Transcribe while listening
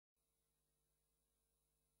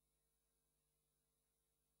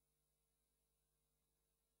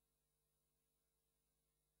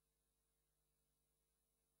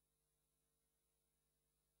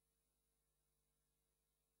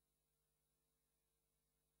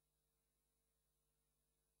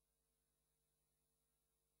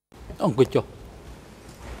ông quyết cho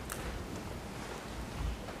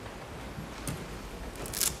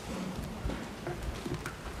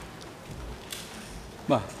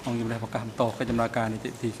bà ông như này vào cam to cái chấmนาการnày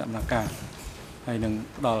thì sắmนาการhay nâng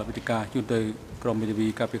đo làวิธีการจุดเลยกรมวิท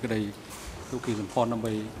ยาการเป็นกระไดทุกขีดสัมพรนำไป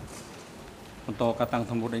มันต่อการตั้ง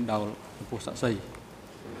ทั้งหมดในดาวผู้สัตย์ใส่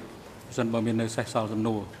ส่วนบางเมียนในใส่ซาวจำน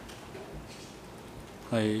วน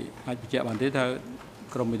ให้อาจจะเจาะบันทึกถ้า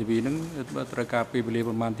กรมวิทยานั้นตระการปีเปลี่ยน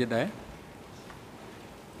ประมาณที่ใด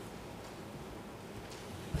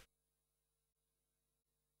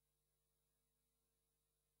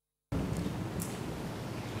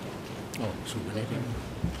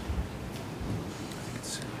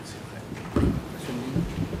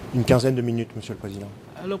Une quinzaine de minutes, Monsieur le Président.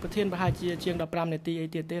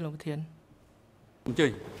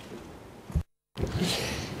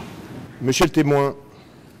 Monsieur le témoin.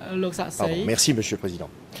 Pardon, merci, Monsieur le Président.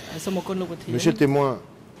 Monsieur le témoin,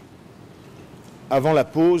 avant la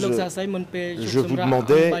pause, je vous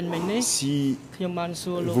demandais si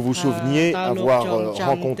vous vous souveniez avoir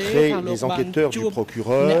rencontré les enquêteurs du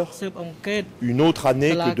procureur une autre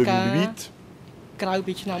année que 2008.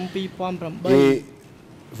 Et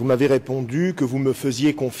vous m'avez répondu que vous me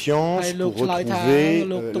faisiez confiance pour retrouver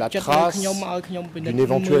la trace d'une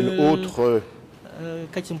éventuelle autre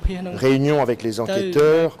réunion avec les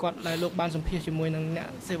enquêteurs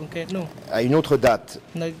à une autre date.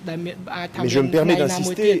 Mais je me permets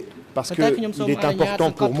d'insister parce qu'il est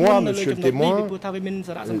important pour moi, Monsieur le témoin,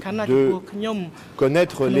 de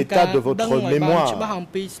connaître l'état de votre mémoire.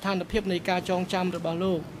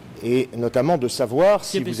 Et notamment de savoir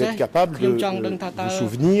si vous êtes capable de vous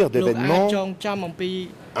souvenir d'événements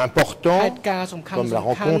importants, comme la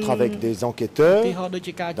rencontre avec des enquêteurs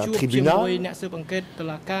d'un tribunal,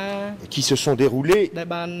 qui se sont déroulés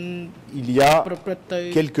il y a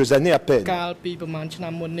quelques années à peine.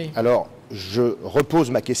 Alors, je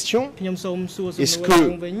repose ma question. Est-ce que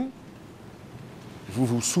vous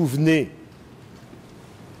vous souvenez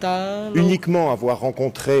uniquement avoir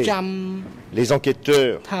rencontré les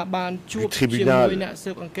enquêteurs du tribunal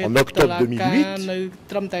en octobre 2008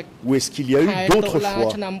 ou est-ce qu'il y a eu d'autres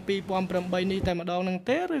fois?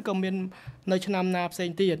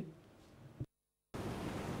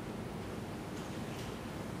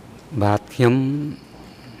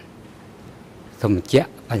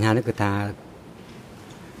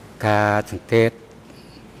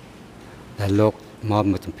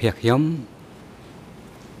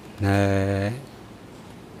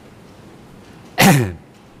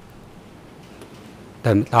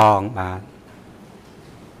 Tầm đòn bà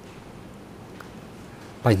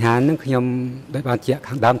ปัญหานั้นขยมได้บางเจ้า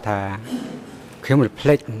ข้างดำถาขยมเพล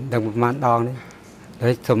ชดังประมาณดองนี่ได้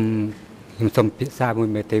สมพิซซ่ามุย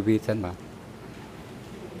เมเทวีสันบ่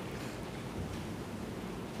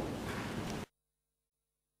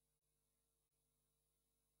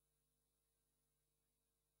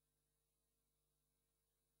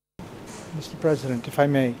Mr. President, if I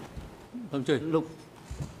may.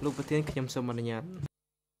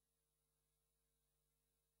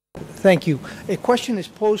 Thank you. A question is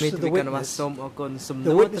posed to the witness.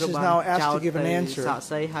 The witness is now asked to give an answer.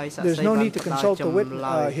 There's no need to consult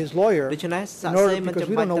his lawyer because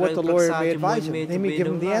we don't know what the lawyer may advise him. They may give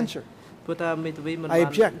him the answer. I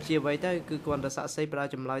object.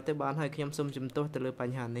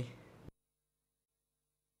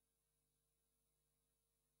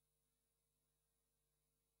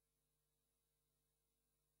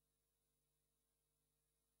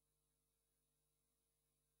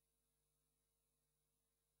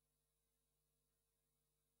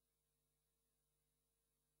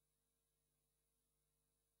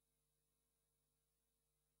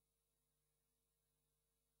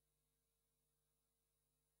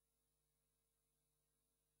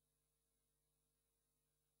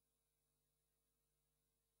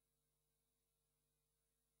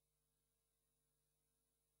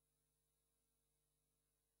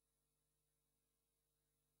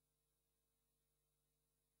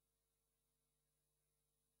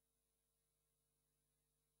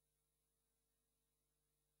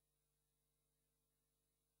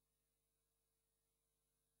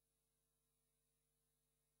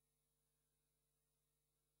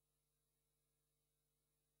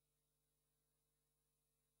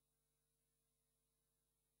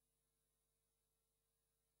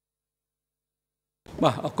 Bà,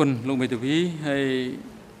 ở cùng lúc mấy TV hay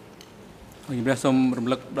những bé xâm rầm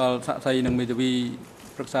lực đào xạ xây nâng mấy TV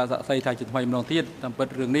rất xa xạ xây thay chụp máy mong tiết tạm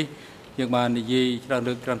bớt rừng đi nhưng mà gì đang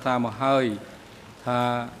được làm sao mà hơi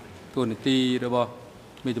tha tuần ti rồi bỏ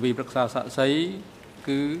mấy TV rất xa xạ xây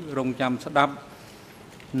cứ rong chăm sát đắp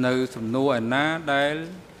nơi sầm nô ảnh ná đáy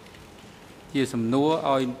chia sầm núa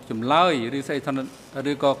oi chùm lơi rư xây thân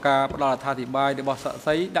rư co ca bắt đầu thà thì bài để bỏ sợ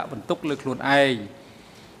sấy đã bận túc lực luôn ai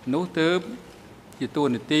nút tớp chỉ tu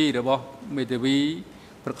nị ti để bỏ mê tê vi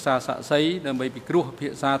ประชาสะไซเดินไปปิกรูเพี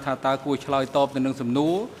ยซาทาตากุยชลอยตอบในหนึ่งสำนั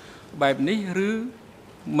วแบบนี้หรือ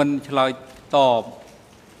มันชลอยตอบ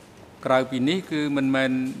กลายปีนี้คือมันเ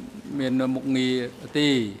ป็นมุกงีตี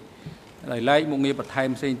หลายๆมุกงีปัจจัย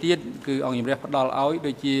มันเสียทีคือเอาอย่างเรียกพัดดอลเอาโด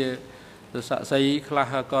ยเฉพาะสะไซคลา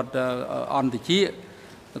ก็อ่อนติชี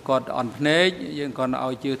ก็อ่อนเพนย์ยังก่อนเอา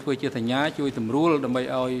เชื่อถ้วยเชื่อถัญญาช่วยตำรูดำไป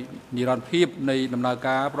เอานิรันดร์พีบในดำนาก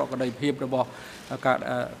ารเพราะก็ได้พีบระบบการ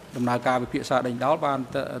ดำนาการไปพิจารณาดาวบ้าน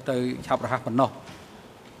เตยชาวประหักมันนอก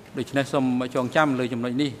โดยเฉพาะสมจองจำเลยจำเล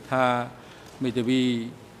ยนี่ถ้ามีแต่วี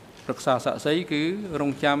รักษาสะไซคือร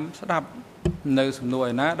งจำสดับในสำนวน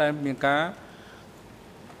นะได้มีการ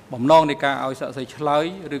บ่มนองในการเอาสะไซเฉลย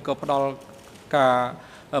หรือก็พอดกา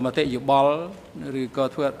รมาเตะอยู่บอลหรือก็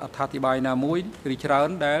ทั่วอธิบายนามุ้ยหรือเช้า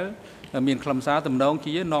ได้มีคำสาตำนอง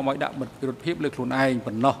ชี้นอมอยดับมันรถพิบเลยขลุ่นไอเ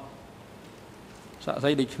ป็นนอกสะไซ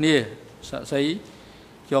ดิชนี่สะไซ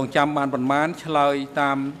จองจำบานประมาณเฉลยตา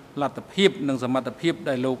มหลักพิบหนึ่งสมัติพิบไ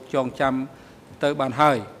ด้ลูกจองจำเตยบานให้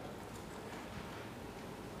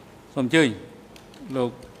สมชื่อลู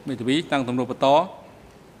กมีทวีตั้งตำรวจปตอ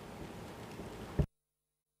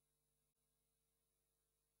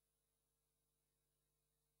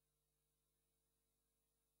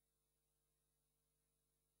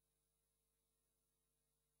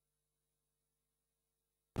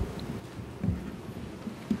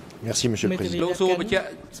Merci, Monsieur le Président. ลูกสู้ไปเจ้า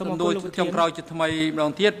ตำรวจช่องเราจะทำไมลอ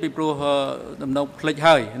งเทียบไปปลัวตำรวจพลิกใ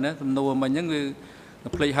ห้นะตำรวจมันยังคือ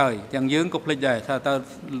พลิกให้อย่างยืงก็พลิกได้ถ้า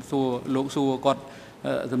สู้ลูกสู้ก็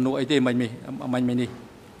ตำรวจไอ้ที่มันไม่นี่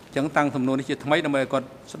จังตั้งตำรวจนี่จะทำไมทำไมก็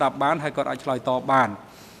สดับบ้านให้ก็อาจจะลอยต่อบ้าน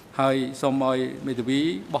ให้สมอยมีทวี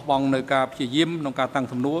บอกบองในการพิจิมในการตั้ง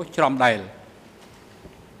ตำรวจจอมได้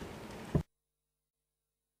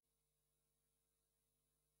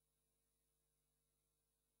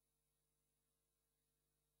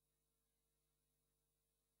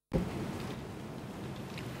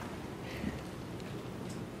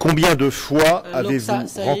Combien de fois avez-vous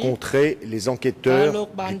rencontré les enquêteurs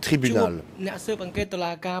du tribunal?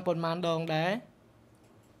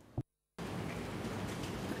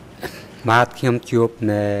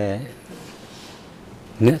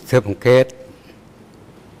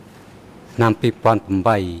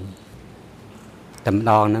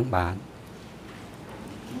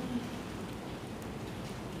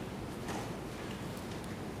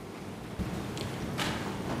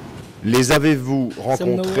 Les avez-vous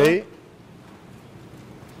rencontrés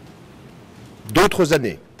d'autres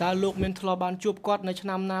années?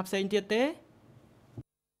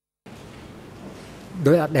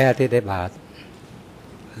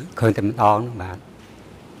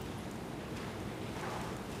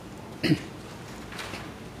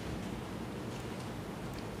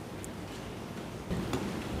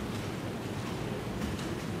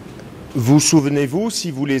 Vous souvenez-vous si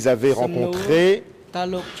vous les avez rencontrés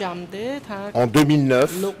en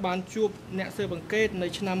 2009,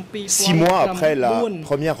 6 mois après la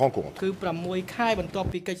première rencontre?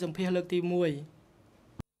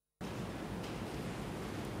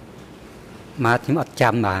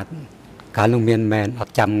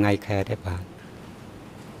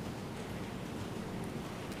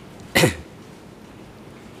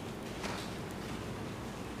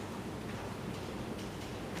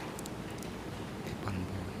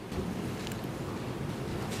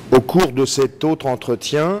 Au cours de cet autre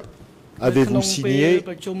entretien, avez-vous signé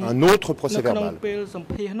un autre procès-verbal?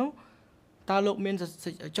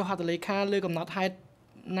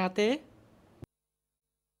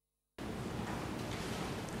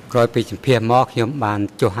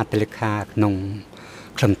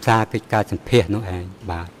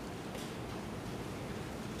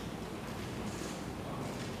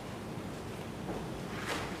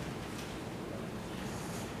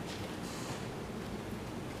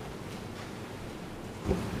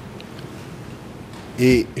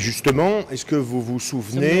 Et justement, est-ce que vous vous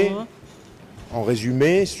souvenez, en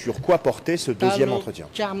résumé, sur quoi portait ce deuxième entretien?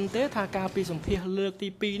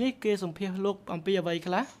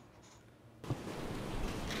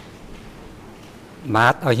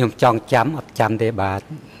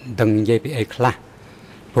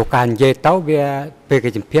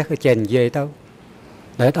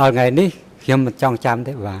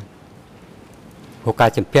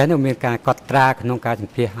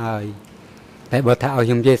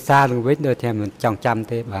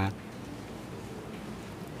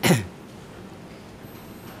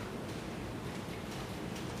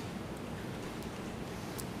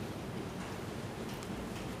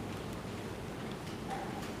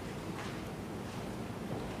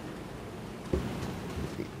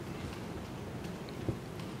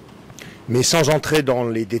 Mais sans entrer dans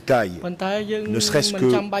les détails, ne serait-ce que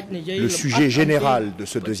le sujet général de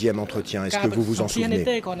ce deuxième entretien, est-ce que vous vous en souvenez?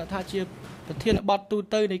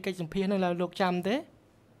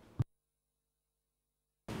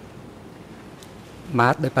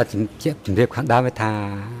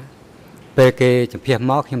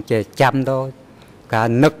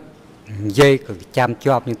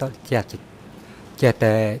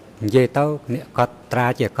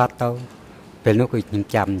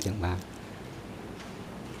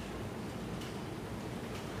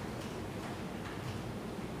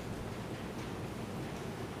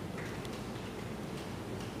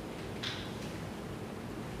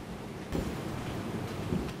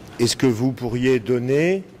 Est-ce que vous pourriez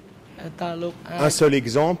donner un seul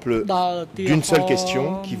exemple d'une seule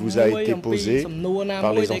question qui vous a été posée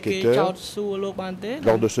par les enquêteurs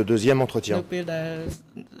lors de ce deuxième entretien?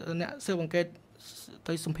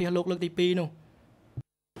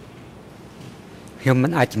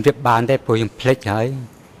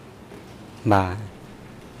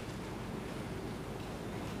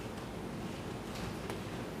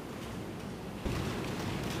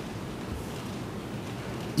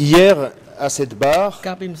 Hier, à cette barre,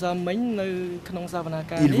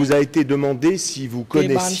 il vous a été demandé si vous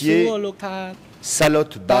connaissiez Salot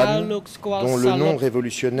Ban, dont le nom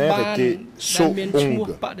révolutionnaire était Soeung.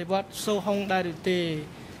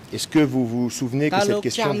 Est-ce que vous vous souvenez que cette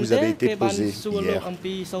question vous avait été posée hier?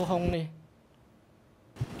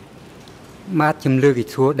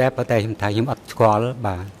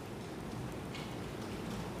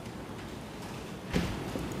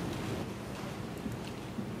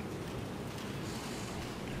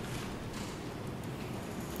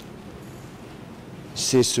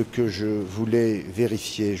 C'est ce que je voulais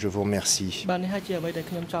vérifier. Je vous remercie.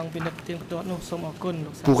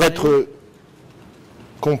 Pour être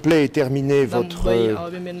complet et terminer votre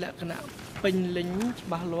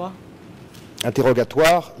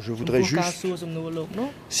interrogatoire, je voudrais juste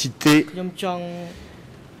citer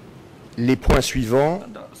les points suivants.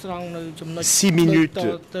 6 minutes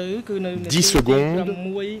 10 secondes,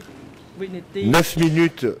 9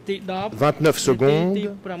 minutes 29 secondes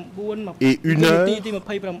et 1 heure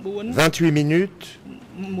 28 minutes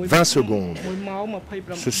 20 secondes.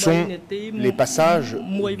 Ce sont les passages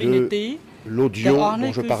de l'audio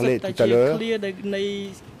dont je parlais tout à l'heure,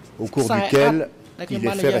 au cours duquel il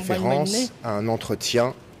est fait référence à un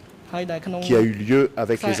entretien qui a eu lieu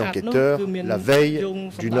avec les enquêteurs la veille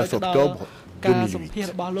du 9 octobre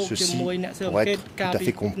 2008. Ceci pour être tout à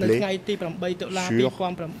fait complet sur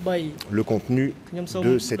le contenu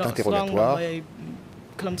de cet interrogatoire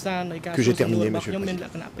que j'ai terminé, Monsieur le Président.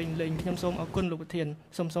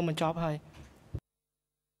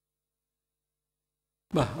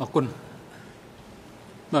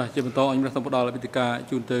 ជាបន្តអញ្ញរដ្ឋផ្ដល់វិធីការ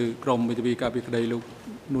ជូនទៅក្រមវិទ្យាការពីក្តីលោក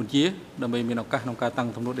នួនជាដើម្បីមានឱកាសក្នុងការតាំង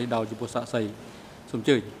ទំនួលដីដោយចំពោះសាក្សីសូមអញ្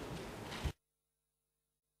ជើញ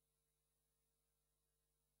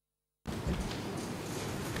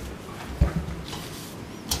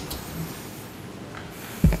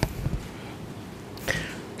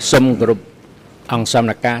សូមគោរពអង្គសម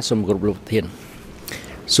នការសូមគោរពលោកប្រធាន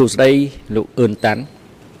សួស្តីលោកអឿនតាន់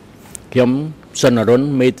ខ្ញុំសុនអរុន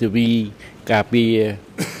មេធាវីការពី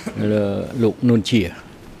លោកនួនជា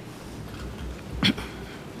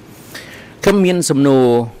ខ្ញុំមានសំណួរ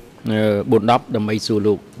410ដើម្បីសួរ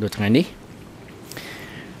លោកនៅថ្ងៃនេះ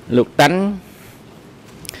លោកតាន់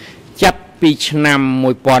ចាប់ពីឆ្នាំ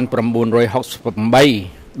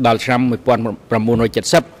1968ដល់ឆ្នាំ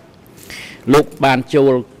1970លោកបានចូ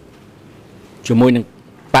លជាមួយនឹង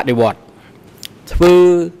បដិវត្តធ្វើ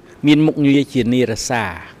មានមុខងារជានិរសា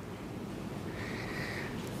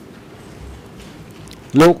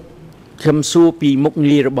លោកខ្ញុំសួរពីមុខ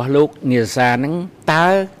ងាររបស់លោកនិរសាហ្នឹងតើ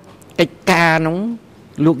កិច្ចការហ្នឹង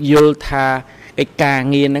លោកយល់ថាកិច្ចការ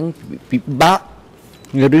ងារហ្នឹងពិបាក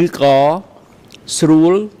ឬក៏ស្រួ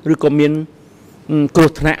លឬក៏មានគ្រោះ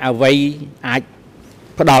ថ្នាក់អ្វីអាច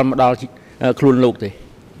ផ្ដាល់មកដល់ខ្លួនលោកទេ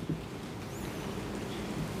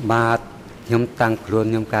បាទខ្ញុំតាំងខ្លួន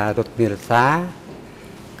ខ្ញុំការរត់និរសា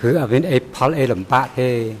គឺអត់មានអីផលអីលំបាក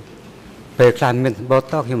ទេពេលខ្លះមានសម្បត្តិ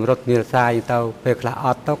ទៅខ្ញុំរត់និរសាទៅពេលខ្លះអ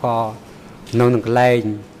ត់ទៅក៏នៅនឹងកន្លែង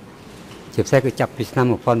ជាពិសេសគឺចាប់ពីឆ្នាំ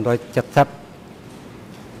1970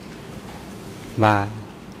បាទ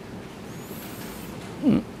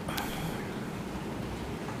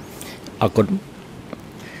អរគុណ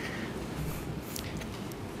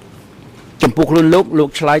ចំពោះខ្លួនលោក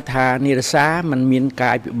ឆ្លើយថានិរសាมันមាន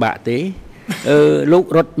កាយពិបាកទេលោក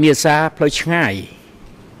រត់និរសាផ្លូវឆ្ងាយ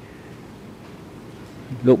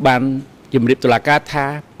លោកបានជំរាបតុលាការថា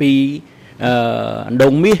ពីអណ្ដូ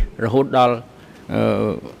ងមាសរហូតដល់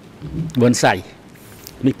វនសៃ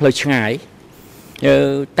នេះផ្លូវឆ្ងាយ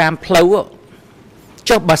តាមផ្លូវ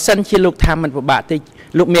ចុះបើសិនជាលោកថាមិនពិបាកទេ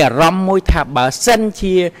លោកមានអារម្មណ៍មួយថាបើសិន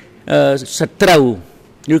ជាសត្រូវ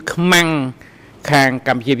ឬខ្មាំងខាងក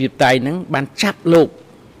ម្ពុជាប្រជាធិបតេយ្យហ្នឹងបានចាប់លោក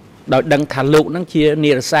ដោយដឹងថាលោកហ្នឹងជា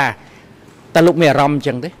និរសាតើលោកមានអារម្មណ៍អញ្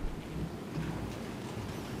ចឹងទេ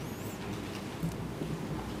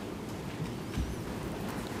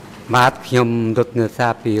បាទខ្ញុំរត់និរសា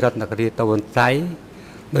ពីរដ្ឋនគរីទៅវនសៃ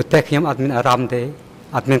ដោយតែខ្ញុំអត់មានអារម្មណ៍ទេ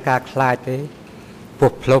អត់មានការខ្លាចទេ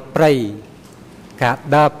ពោះផ្លូវព្រៃការ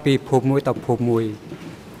ដើរពីភូមិមួយទៅភូមិមួយ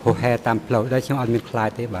ហូហែតាមផ្លូវដែលខ្ញុំអត់មានខ្លាច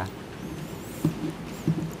ទេបាទ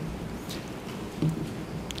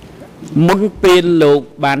មុនពេលលោក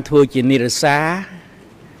បានធ្វើជានិរសា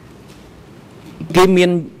គេមាន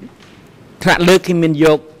ថ្នាក់លើគេមានយ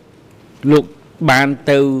កលោកបាន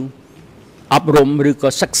ទៅអប់រំឬក៏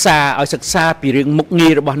សិក្សាឲ្យសិក្សាពីរឿងមុខងា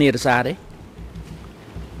ររបស់និរសាទេ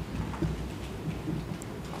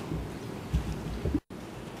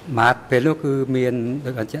បាទពេលនោះគឺមាន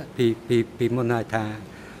ដូចអញ្ចឹងពីមុនហើយថា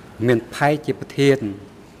មានផែកជាប្រធាន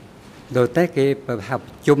ដោយតែគេប្រ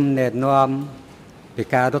ជុំណែនាំពី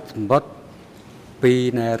ការរត់សម្បត្តិពី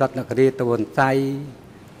នៅរដ្ឋនគរីទៅវនសៃ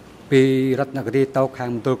ពីរដ្ឋនគរីទៅខាង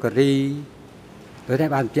មណ្ឌលគិរីដោយតែ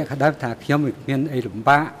បានបញ្ជាក់ថាខ្ញុំមានអីលំ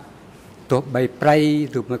បាកទោះបីព្រៃ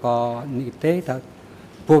ឬមួយក៏នេះទេតែ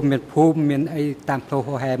ពួកមានភូមិមានអីតាមផ្លូវ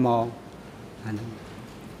ហោហែមកអាហ្នឹង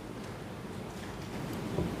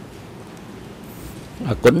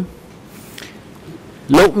អរគុណ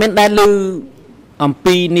លោកមានដែលឮអំ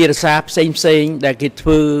ពីនិរសាផ្សេងដែលគេធ្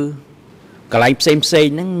វើកន្លែងផ្សេង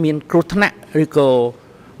ហ្នឹងមានគ្រោះថ្នាក់ឬក៏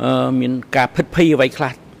មានការភិតភ័យអ្វីខ្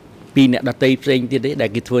លះពីអ្នកដទៃផ្សេងទៀតទេដែល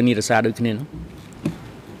គេធ្វើនិរសាដូចគ្នានោះ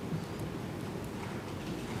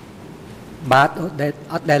បាទ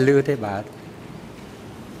អត់ដែលឮទេបាទ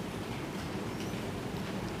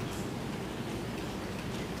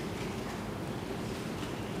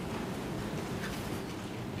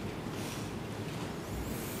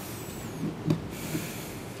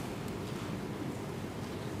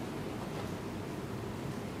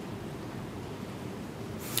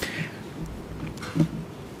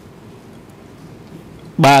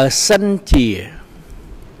បើសិនជា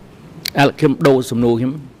ខ្ញុំដូរសំណួរខ្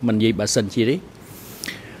ញុំមិននិយាយបើសិនជាទេ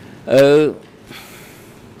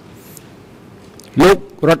លោក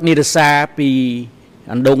រត់និរសាពី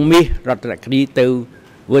អណ្ដូងមាសរតនគិរីទៅ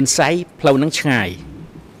វឿនសៃផ្លូវនឹងឆ្ងាយ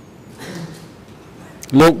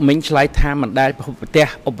លោកមិញឆ្លើយថាមិនដែលប្រទះ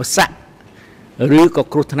ឧបសគ្គឬក៏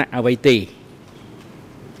គ្រោះថ្នាក់អ្វីទេ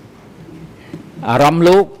អារម្មណ៍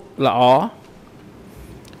លោកល្អ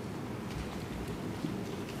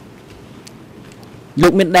លោ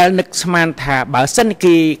កមានដែលនឹកស្មានថាបើសិន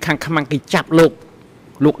គេខាងខ្មាំងគេចាប់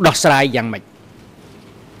លោកដោះស្រាយយ៉ាងម៉េច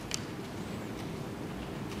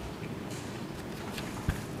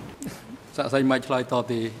សាក់សៃមិនឆ្លើយតប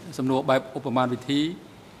ទេសំណួរបែបឧបមាវិធី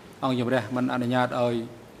អង្គជំរះមិនអនុញ្ញាតឲ្យ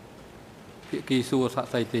ភាគីសួរសាក់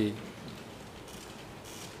សៃទេ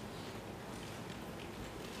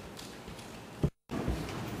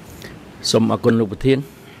សូមអរគុណលោកប្រធាន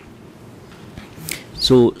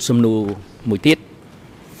សួរសំណួរមួយទៀត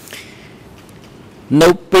នៅ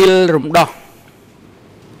ពេលរំដោះ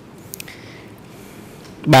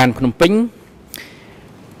បានភ្នំពេញ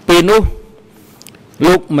ពេលនោះ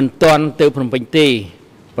លោកមិនទាន់ទៅភ្នំពេញទេ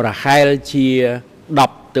ប្រហែលជា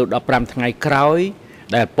10ទៅ15ថ្ងៃក្រោយ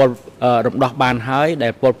ដែលពលរំដោះបានហើយដែ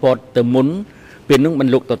លពលពតទៅមុនពេលនោះមិន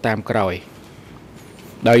លោកទៅតាមក្រោយ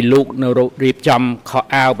ដោយលោកនៅរៀបចំខោ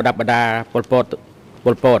អាវប្រដាប់ប្រដាពល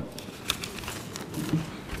ពត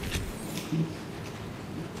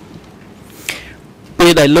ពេ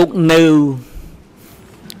លដែលលោកនៅ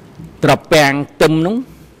ត្រពាំងទឹមនោះ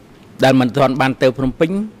ដែលមិនទាន់បានទៅភ្នំពេ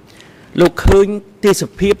ញលោកឃើញទេស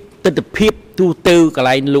ភាពទិដ្ឋភាពទូទៅកន្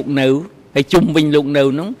លែងលោកនៅហើយជុំវិញលោកនៅ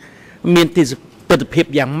នោះមានទិដ្ឋភាព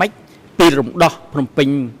យ៉ាងម៉េចពេលរំដោះភ្នំពេញ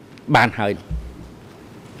បានហើយ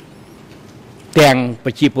ទាំងប្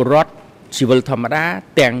រជាពលរដ្ឋស៊ីវិលធម្មតា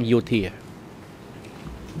ទាំងយោធា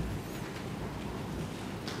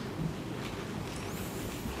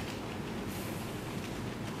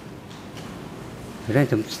រឿង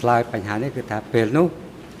ខ្ញុំឆ្លើយបញ្ហានេះគឺថាពេលនោះ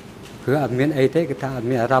គឺអត់មានអីទេគឺថាអត់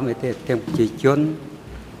មានអារម្មណ៍អីទេទាំងប្រជាជន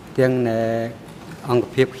ទាំងអង្គ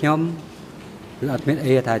ភាពខ្ញុំគឺអត់មាន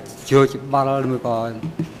អីថាជួយច្បល់ឬក៏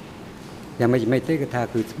យ៉ាងម៉េចទេគឺថា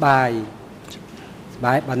គឺស្បាយ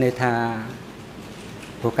បានន័យថា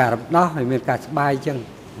ព្រោះការរំដោះហើយមានការស្បាយអញ្ចឹង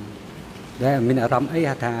ដែលមានអារម្មណ៍អី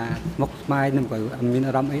ថាមុខស្មាយនឹងក៏អត់មាន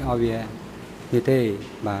អារម្មណ៍អីឲ្យវានេះទេ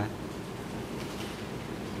បាទ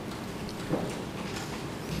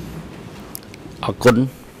អរគុណ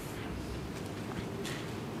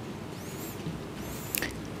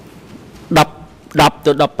 10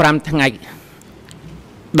 ទៅ 15 ថ្ងៃ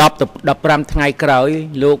 10 ទៅ 15 ថ្ងៃក្រោយ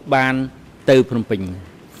លោកបានទៅភ្នំពេញ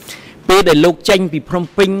ពេលដែលលោកចេញពីភ្នំ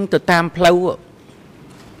ពេញទៅតាមផ្លូវ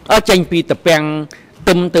ចេញពីតាពាំង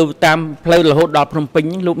ទឹមទៅតាមផ្លូវរហូតដល់ភ្នំពេញ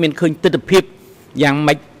លោកមានឃើញទស្សនវិជ្ជាយ៉ាង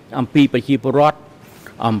ម៉េចអំពីប្រជាពលរដ្ឋ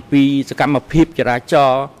អំពីសកម្មភាពចរាច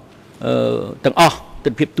រណ៍ទាំងអស់ទ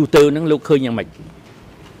ស្សនវិជ្ជាទូទៅហ្នឹងលោកឃើញយ៉ាងម៉េច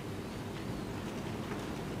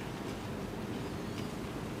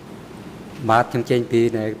បាទខ្ញុំចេញពី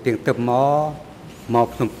ទៀងទឹមមក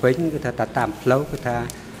ភ្នំពេញគឺថាតាមផ្លូវគឺថា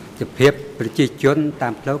សភាពប្រជាជនតា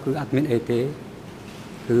មផ្លូវគឺអត់មានអីទេ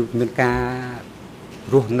គឺមានការ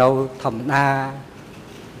រស់នៅធម្មតា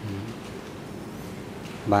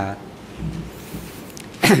បាទ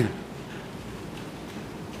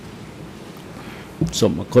សូ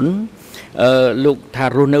មអរគុណលោកថា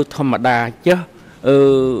រស់នៅធម្មតាចេះ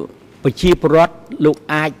ប្រជាពលរដ្ឋលោក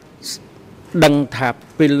អាចដឹងថា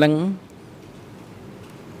ពេលហ្នឹង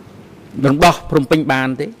របស់ព្រំពេញបាន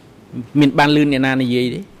ទេមានបានលឿនអ្នកណានិយាយ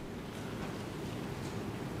ទេ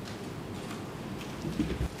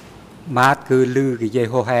បាទគឺលឺនិយាយ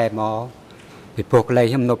ហោហែមកពីព្រោះកន្លែង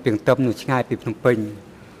ខ្ញុំនៅពីងទឹមនៅឆ្ងាយពីភ្នំពេញ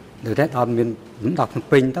ដល់តែដល់មានដល់ភ្នំ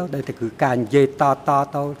ពេញទៅដែលតែគឺការនិយាយត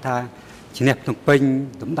ទៅថាឈ្នះភ្នំពេញ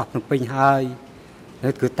ដំដល់ភ្នំពេញហើយ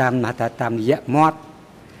នេះគឺតាមរយៈមាត់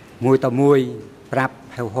មួយតមួយប្រាប់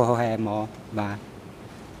ហោហែមកបាទ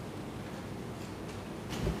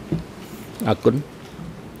អរគុណ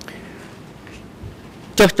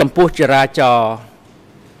ចុះចំពោះចរាចរណ៍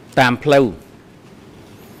តាមផ្លូវ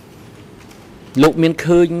លោកមាន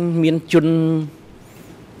ឃើញមានជន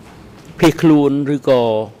ភៀសខ្លួនឬក៏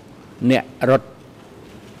អ្នករត់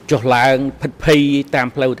ចុះឡើងភិតភ័យតាម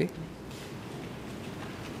ផ្លូវទេ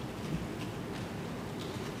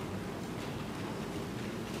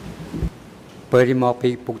ពេលមកពី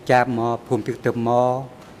ពុកចាប់មកភូមិទឹកទៅ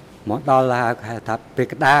មកដល់ហៅថាពេល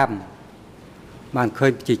ក្តាមបានឃើ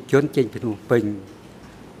ញប្រជាជនចេញពីភ្នំពេញ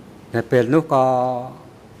តែពេលនោះក៏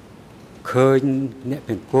ឃើញអ្នក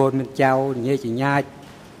ពេញគោលមានចៅញ៉េចញាច់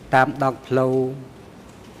តាមដងផ្លូវ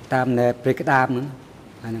តាមនៅពេលក្តាមហ្នឹង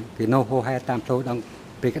អាហ្នឹងគេនៅហោហែតាមផ្លូវដង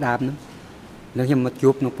ពេលក្តាមហ្នឹងនឹងខ្ញុំមកជួ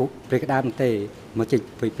បក្នុងពេលក្តាមទេមកចេញ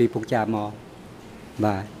ពីពុកចាប់មក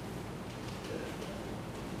បាទ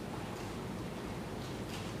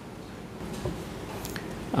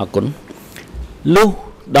អរគុណលុះ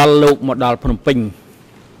ដល់លោកមកដល់ភ្នំពេញ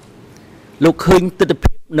លោកឃើញទស្សនវិជ្ជា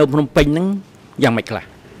នៅភ្នំពេញហ្នឹងយ៉ាងម៉េចខ្លះ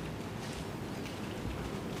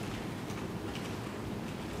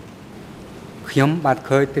ខ្ញុំបាន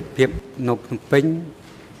ឃើញទស្សនវិជ្ជានៅភ្នំពេញ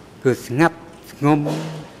គឺស្ងាត់ស្ងំ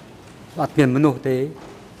អត់មានមនុស្សទេ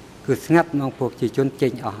គឺស្ងាត់ក្នុងប្រជាជនចេ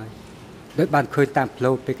ញអស់ហើយដោយបានឃើញតាមផ្លូ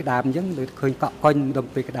វពេលក្តាមអញ្ចឹងដូចឃើញកក់កុញដុំ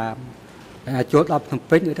ពេលក្តាមហើយចូលដល់ភ្នំ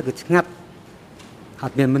ពេញដូចគឺស្ងាត់អ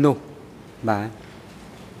ត់មានមនុស្សបាទ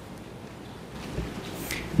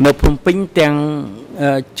នៅភ្នំពេញទាំង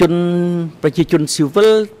ជនប្រជាជនស៊ីវិល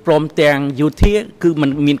ព្រមទាំងយោធាគឺมัน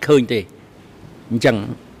មានឃើញទេអញ្ចឹង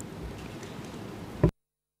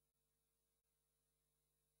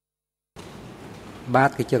បាទ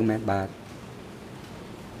គឺចឹងមែនបាទ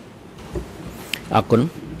អរគុណ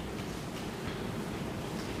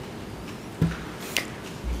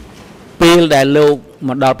ពេលដែលលោកម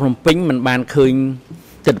កដល់ភ្នំពេញมันបានឃើញ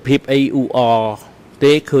ទស្សនវិជ្ជាអីអ៊ូអ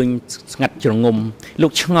ទេឃើញស្ងាត់ជ្រងំលោ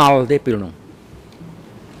កឆ្ងល់ទេពេលនោះ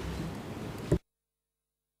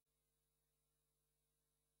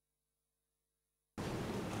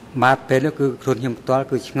បាទពេលនោះគឺខ្លួនខ្ញុំផ្ទាល់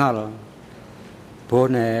គឺឆ្ងល់ព្រោះ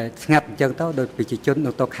ស្ងាត់អញ្ចឹងទៅដោយប្រជាជន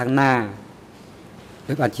នៅទៅខាងណា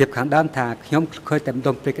ដោយបានជាខាងដើមថាខ្ញុំឃើញតែម្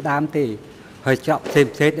ដុំពេលក្តាមទេហើយច្រកផ្សេង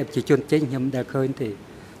ដែលប្រជាជនចេញខ្ញុំមិនដែលឃើញទេ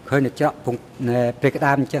ឃើញតែច្រកពេលក្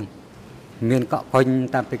តាមអញ្ចឹងមានកក់កុញ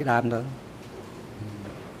តាមពេលក្តាមទៅ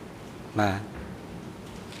បាទ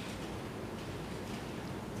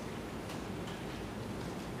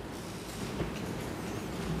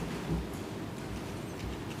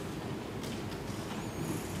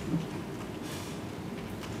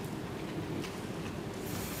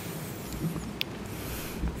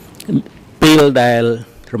ពេលដែល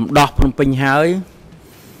រំដោះភ្នំពេញហើយ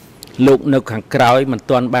លោកនៅខាងក្រោយមិន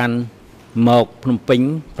ទាន់បានមកភ្នំពេញ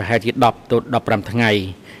ប្រហែលជា10ទៅ15ថ្ងៃ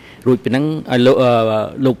រួចពីហ្នឹងឲ្យ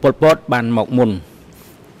លោកប៉ុលពតបានមកមុន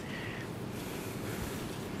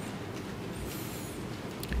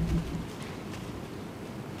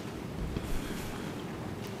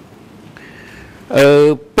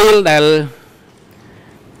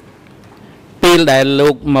ពេលដែលលោ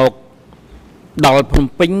កមកដល់ភ្នំ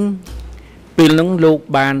ពេញពេលហ្នឹងលោក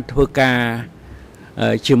បានធ្វើការ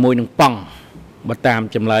ជាមួយនឹងប៉ង់បើតាម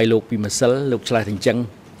ចម្លើយលោកពីម្សិលលោកឆ្លើយថាអញ្ចឹង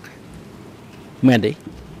មែនទេ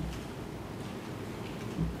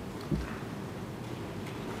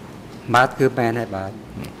បាទគឺមែនហើយបាទ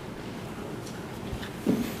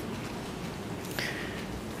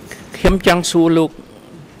ខ្ញុំចង់សួរលោក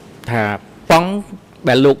ថាប៉ង់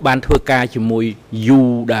ដែលលោកបានធ្វើការជាមួយយូ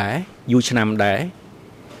ដែរយូឆ្នាំដែរ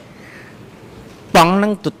ប៉ង់នឹ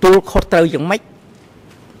ងទទួលខុសត្រូវយ៉ាងម៉េច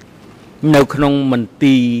នៅក្នុងមន្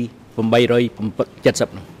ទីរ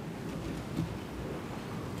870នោះ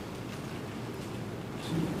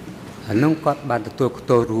អានោះគាត់បានទទួលខ្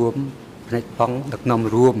ទោរួមផ្នែកប៉ង់ដឹកនាំ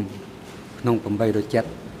រួមក្នុង870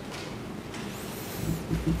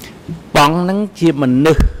ប៉ង់នឹងជាម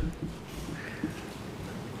នុស្ស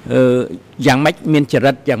យ៉ាងម៉េចមានច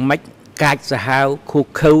រិតយ៉ាងម៉េចកាចសាហាវខូ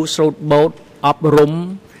ខើស្រោតបូតអប់រំ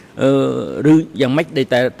ឬយ៉ាងម៉េចដែល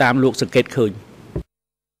តែតាមលោកសង្កេតឃើញ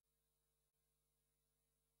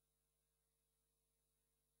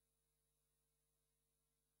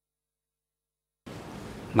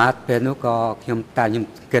មកពេលនោះក៏ខ្ញុំតែខ្ញុំ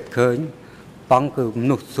សង្កេតឃើញប៉ង់គឺម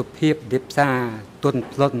នុស្សសុភាពរៀបសារទន់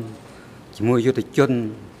ភ្លន់ជាមួយយុទ្ធជន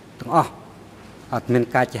ទាំងអស់អត់មាន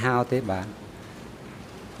ការចាហៅទេបាទ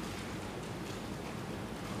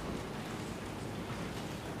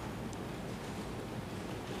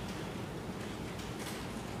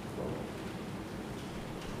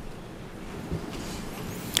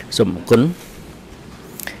សូមអរគុណ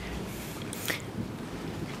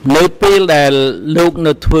នៅពេលដែលលោក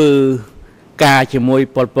នៅធ្វើការជាមួយ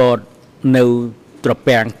ប៉ុលពតនៅត្រ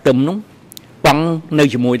ពាំងទឹមនោះប៉ង់នៅ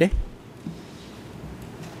ជាមួយទេ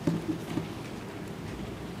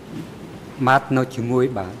ម៉ាត់នៅជាមួយ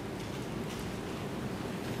បាទ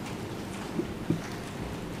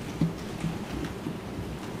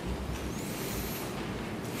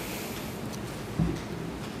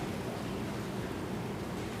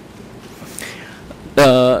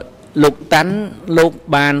លោកតាន់លោក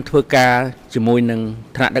បានធ្វើការជាមួយនឹង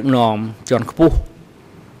ថ្នាក់ដឹកនាំជាន់ខ្ពស់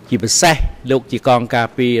ជាពិសេសលោកជាកងការ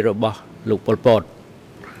ពាររបស់លោកប៉ុលពត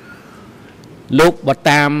លោកបើ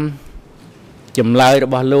តាមចម្លើយរ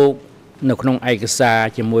បស់លោកនៅក្នុងឯកសារ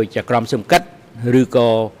ជាមួយចក្រមសង្កាត់ឬក៏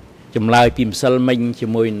ចម្លើយពីម្សិលមិញជា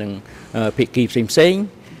មួយនឹងភាគីផ្សេង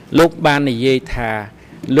លោកបាននិយាយថា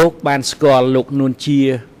លោកបានស្គាល់លោកនួនជា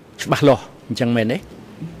ច្បាស់លាស់អញ្ចឹងមែនទេ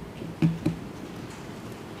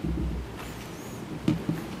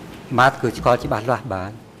បាទគឺស្គាល់ច្បាស់លាស់បា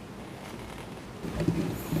ទ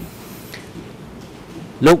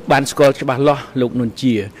លោកបានស្គាល់ច្បាស់លាស់លោកនួន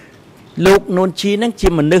ជានឹងជា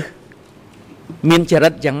មនុស្សមានចរិ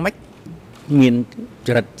តយ៉ាងម៉េចមានច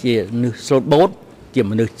រិតជាមនុស្សស្លូតបូតជា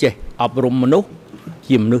មនុស្សចេះអប់រំមនុស្ស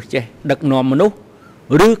ជាមនុស្សចេះដឹកនាំមនុស្ស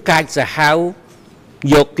ឬកាចសាហាវ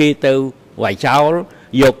យកគេទៅវាយចោល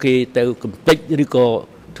យកគេទៅកំទេចឬក៏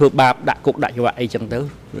ធ្វើបាបដាក់គុកដាក់ច្បាប់អីចឹងទៅ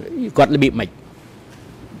គាត់របៀបម៉េច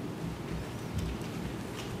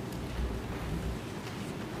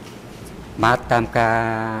មកតាមការ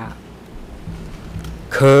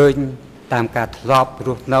ឃើញតាមការធ្លាប់រ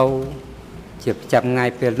ស់នៅជាប្រចាំថ្ងៃ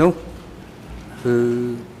ពេលនោះគឺ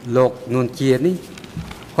លោកនួនជានេះ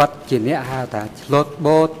គាត់ជាអ្នកហៅថាឆ្លូត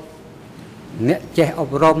បូតអ្នកចេះអ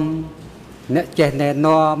ប់រំអ្នកចេះណែ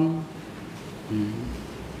នាំ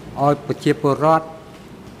ឲ្យប្រជាពលរដ្ឋ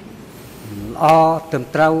ល្អត្រឹម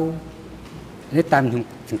ត្រូវនេះតាមខ្ញុំ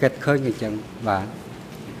សង្កេតឃើញអញ្ចឹងបាទ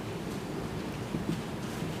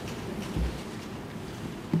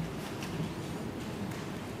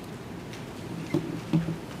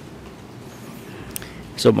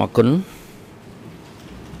សូមអរគុណ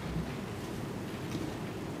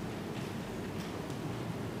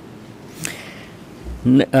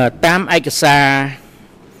តាមឯកសារ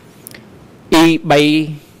E3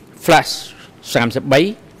 flash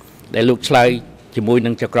 33ដែលលោកឆ្លើយជាមួយនឹ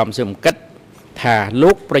ងចក្រមសង្កាត់ថា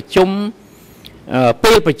លោកប្រជុំ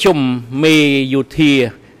ពេលប្រជុំមេយោធា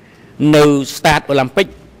នៅស្តាតអូឡ িম্প ិក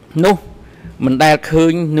នោះមិនដែលឃើ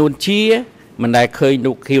ញនួនជាមិនដែលឃើញ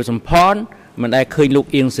លោកខៀវសំផនមិនដែលឃើញលោក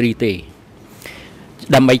អៀងសេរីទេ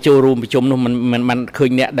ដើម្បីចូលរួមប្រជុំនោះមិនឃើ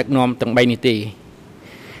ញអ្នកដឹកនាំទាំង3នេះទេ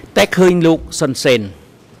តែឃើញលោកសុនសេន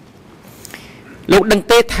លោកដឹង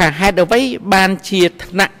ទេថាហេតុអ្វីបានជា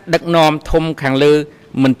ថ្នាក់ដឹកនាំធំខាងលើ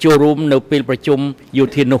មិនចូលរួមនៅពេលប្រជុំយោ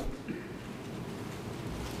ធានោះ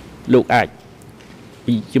លោកអាច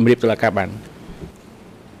ជំរាបតុលាការបាន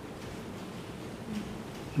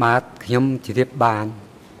បាទខ្ញុំជម្រាបបាន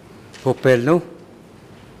ព្រោះពេលនោះ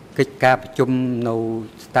កិច្ចការប្រជុំនៅ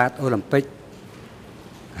ស្តាតអូឡ িম্প ិក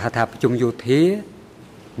ហៅថាប្រជុំយោធា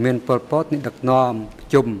មានប៉ុលពតអ្នកដឹកនាំប្រ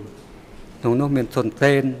ជុំក្នុងនោះមានសុន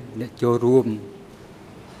សេនអ្នកចូលរួម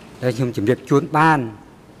ដែលខ្ញុំជម្រាបជូនបាន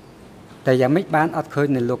តែយ៉ាងម៉េចបានអត់ឃើញ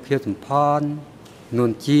នៅលោកខៀវសំផននួ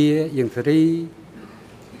នជាយើងសេរី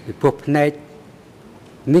ពីព្រោះផ្នែក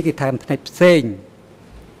នេះគេថាផ្នែកផ្សេង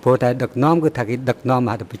ព្រោះតែដឹកនាំគឺថាគេដឹកនាំម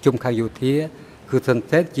កប្រជុំខាងយោធាគឺសុន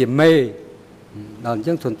សេនជាមេដល់អញ្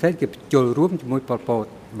ចឹងសុនសេនគេបញ្ចូលរួមជាមួយប៉ុលពត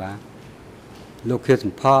បាទលោកខៀវ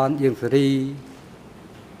សំផនយើងសេរី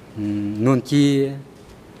នួនជា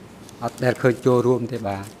អត់ដែលឃើញចូលរួមទេ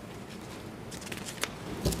បាទ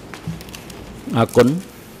អរគុណ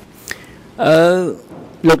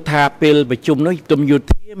លោកថាពេលប្រជុំនោះទុំយោ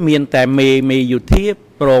ធាមានតែមេយោធា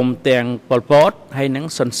ព្រមទាំងប៉ុលពតហើយនឹង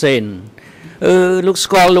សុនសេនលោក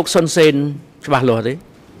ស្គាល់លោកសុនសេនច្បាស់លាស់ទេ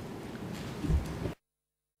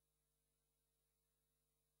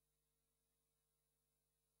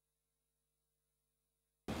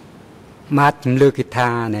ម៉ាត់ខ្ញុំលើកគិថា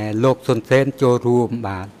ណែលោកសុនសេនចូលរួម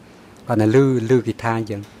បាទគាត់តែលឺគិថាអញ្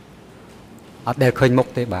ចឹងអត់ដែលឃើញមុខ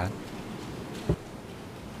ទេបាទ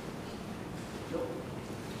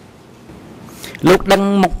លោកដឹង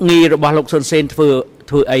មុខងាររបស់លោកសុនសេនធ្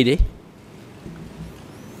វើអីទេ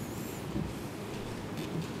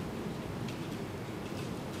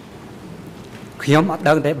ខ្ញុំអត់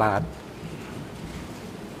ដឹងទេបាទ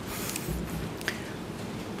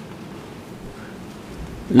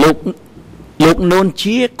លោកនួន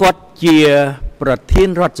ជាគាត់ជាប្រធាន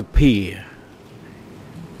រដ្ឋសភា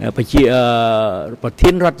ប្រធា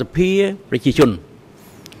នរដ្ឋសភាប្រជាជន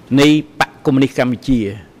នៃបកកុម្មុយនីសកម្ពុជា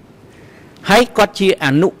ហើយគាត់ជាអ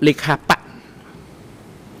នុលេខាបក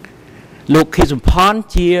លោកខៀវសំផន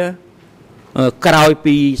ជាក្រោយ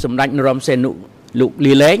ពីសម្ដេចនរោត្តមសីហនុលោក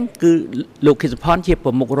លាលែងគឺលោកខៀវសំផនជាប្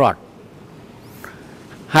រមុខរដ្ឋ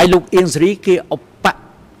ហើយលោកអៀងសេរីគេឧប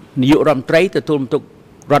នាយករដ្ឋមន្ត្រីទទួលបន្ទុក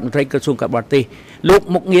រដ្ឋមន្ត្រីក្រសួងការបរទេសលោក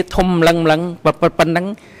មុខងារធំម្លឹងប៉ុណ្ណឹង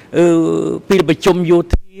ពីប្រជុំយោ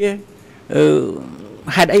ធា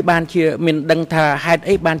ហេតុអីបានជាមានដឹងថាហេតុ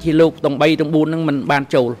អីបានជាលោកទាំង3ទាំង4ហ្នឹងមិនបាន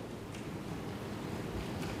ចូល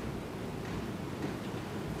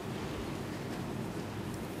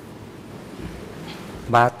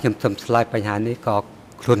បាទខ្ញុំសូមឆ្លើយបញ្ហានេះក៏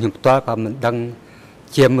ខ្លួនខ្ញុំផ្ទាល់ក៏មិនដឹង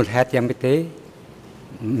ជាមូលហេតុយ៉ាងម៉េចទេ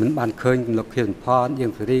មិនបានឃើញលោកខៀវសំផនយើ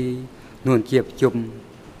ងសេរីនួនជាប្រជុំ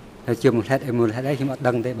តែជាមូលហេតុអីខ្ញុំអត់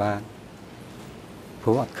ដឹងទេបាទព្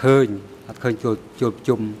រោះអត់ឃើញចូលប្រ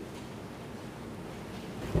ជុំ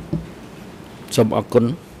សូមអរគុណ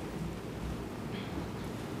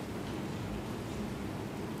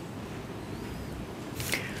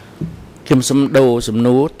ខ្ញុំសូមដូរសំ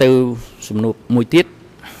ណួរទៅសំណួរមួយទៀត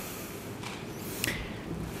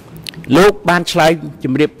លោកបានឆ្លើយជ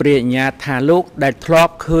ម្រាបព្រះអញ្ញាថាលោកដែលធ្លា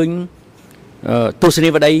ប់ឃើញទស្សនី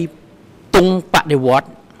យវដ្តីតុងបដិវត្ត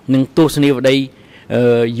និងទស្សនីយវដ្តី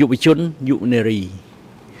យុវជនយុវនារីឥ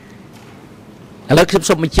ឡូវខ្ញុំ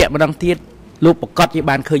សូមបញ្ជាក់ម្ដងទៀតលោកប្រកាសជា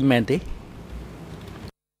បានឃើញមែនទេ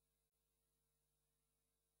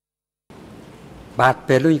បាទ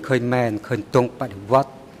ពេលនោះឃើញមែនឃើញតុងបដិវត្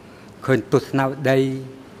តឃើញទស្សនវិស័យ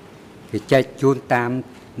គេចែកជូនតាម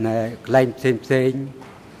កន្លែងផ្សេង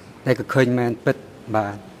តែក៏ឃើញមែនពិតបា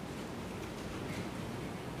ទ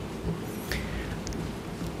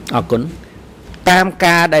អរគុណតាម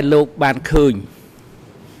ការដែលលោកបានឃើញ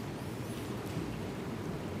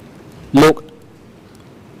លោក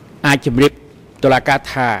អាចជម្រាបតុលាការ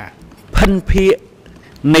ថាភិនភាគ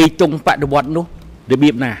នៃតុងបដិវត្តនោះរបៀ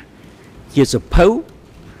បណាជាសភៅ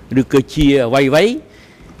ឬក៏ជាអ្វី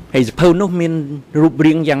ហើយសភៅនោះមានរូប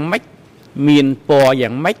រាងយ៉ាងម៉េចមានពណ៌យ៉ា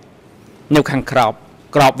ងម៉េចនៅខាងក្រោប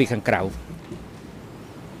វាខាងក្រៅ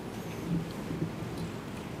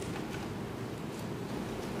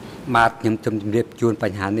បាទខ្ញុំជំរាបជូនប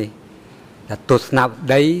ញ្ហានេះថាទស្សនវិ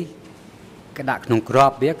ស័យក្តាក់ក្នុងក្រ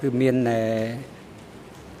បវាគឺមាន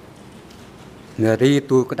នារី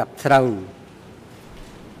ទូលក្តាប់ស្រូវ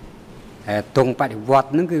តុងបដិវត្ត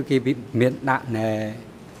ហ្នឹងគឺគេមានដាក់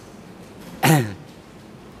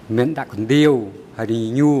មានដាក់កណ្ដៀវហើយ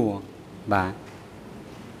ញួរបាទ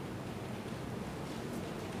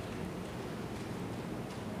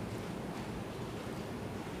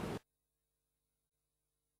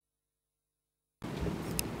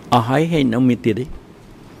អស់ហើយនៅមានទៀតទេ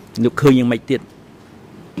លោកឃើញយ៉ាងម៉េចទៀត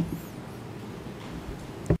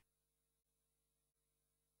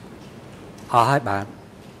អស់ហើយបាទ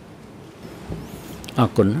អរ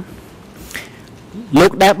គុណលោ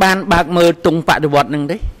កដែលបានបើកមើលតុងបដិវត្តនឹង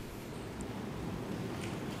ទេ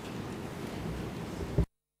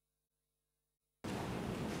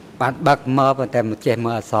បានបើកមើលប៉ុន្តែមិនចេះ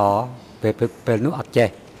មើលអក្សរពេលនោះអត់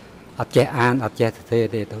ចេះអានអត់ចេះសរសេរ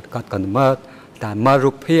ទេគាត់ក៏មើលតែមើល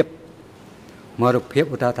រូបភាពឧ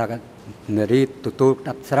ទាហរណ៍ថានារីទទួល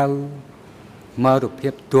ដាប់ស្រូវមើលរូបភា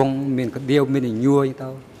ពទងមានកដៀវមានញួរទៅ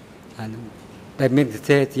អាហ្នឹងតែមានសរ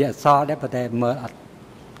សេរជាអក្សរដែរប៉ុន្តែមើលអត់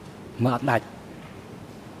ដាច់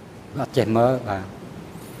អត់ចេះមើលបាទ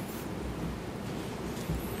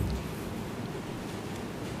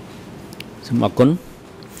mà cũng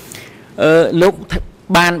lúc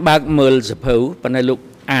ban bạc mờ sập hữu bên này lúc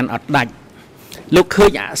an ở đạch lúc khơi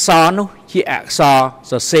ạ so nó chỉ ạ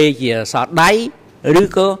so xe chỉ so đáyឬ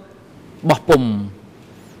ក៏បោះពុំ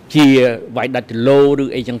ជាវាយដាច់គីឡូឬ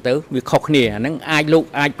អីចឹងទៅវាខុសគ្នាហ្នឹងអាចលោក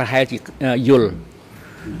អាចប្រហែលជាយល់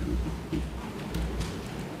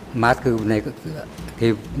ម៉ាត់គឺនៃគេ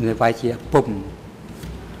វាយជាពុំ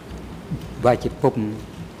វាយជាពុំ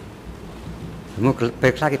មកពេ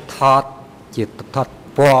លខ្លះគេថតជាថត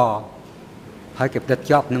ពណ៌ហើយគេផ្ដិត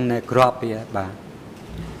ជាប់នឹងในក្របវាបាទ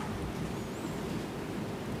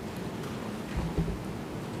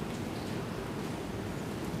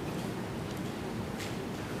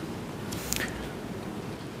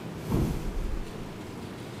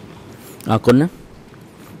អរគុណណា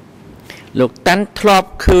លោកតាន់ធ្លាប់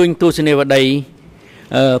ឃើញទស្សនីយវដ្តី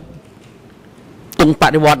ទង់ប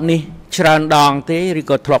ដិវត្តនេះច្រើនដងទេឬ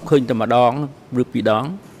ក៏ធ្លាប់ឃើញតែម្ដងឬពីរដង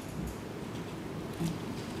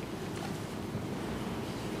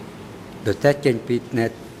ដូចតែចេញពី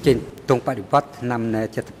ចេញទង់បដិវត្តឆ្នាំ75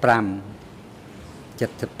 76 77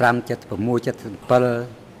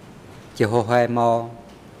ជាហោហែមក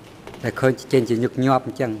តែឃើញចេញជាញឹកញាប់អ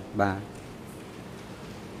ញ្ចឹងបាទ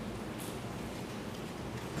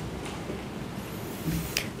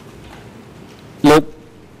លោក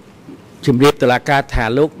ជំរាបតុលាការថា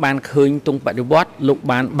លោកបានឃើញទង់បដិវត្តលោក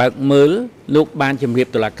បានបើកមើលលោកបានជំរាប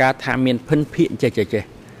តុលាការថាមានភិនភាគចេះ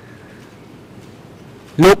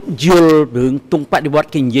លោកយល់រឿងទង់បដិវត្ត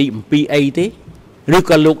គេនិយាយអំពីអីទេឬ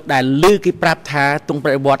ក៏លោកដែលឮគេប្រាប់ថាទង់ប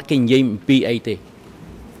ដិវត្តគេនិយាយអំពីអីទេ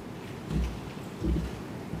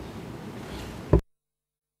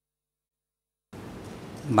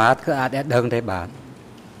បាទគឺអាចដឹងទេបាទ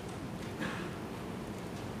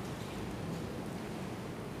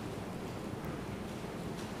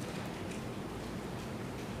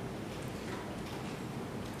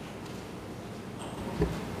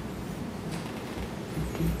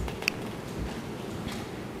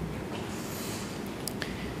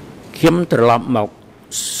ខ្ញុំត្រឡប់មក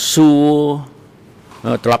សួរ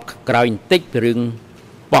ត្រឡប់ក្រោយបន្តិចពីរឿង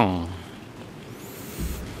ប៉ង់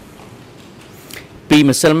ពី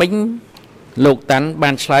ម្សិលមិញលោកតាន់បា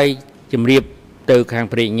នឆ្លើយជំរាបទៅខាង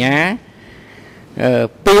ប្រញ្ញា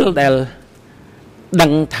ពេលដែលដឹ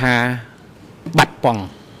ងថាបាត់ប៉ង់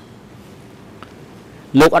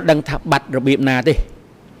លោកអត់ដឹងថាបាត់របៀបណាទេ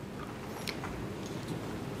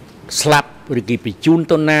ស្លាប់ឬគេបញ្ជូន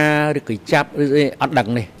ទៅណាឬគេចាប់ឬអត់ដឹង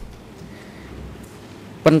ទេ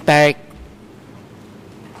ប៉ុន្តែ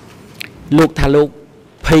លោកថាលោក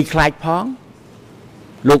ភ័យខ្លាចផង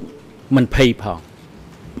លោកមិនភ័យផង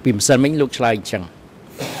ពីម្សិលមិញលោកឆ្លើយអញ្ចឹង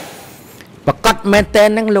ប្រកាសមែនតើ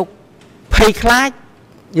ហ្នឹងលោកភ័យខ្លាច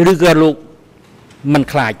ឬក៏លោកមិន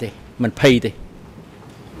ខ្លាចទេមិនភ័យទេ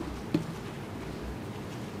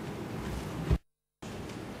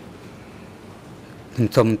ខ្ញុំ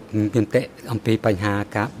សូមមានតេអំពីបញ្ហា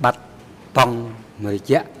ការបាត់ប៉ង់មួយរ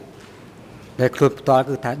យៈដែលខ្លួនផ្ទាល់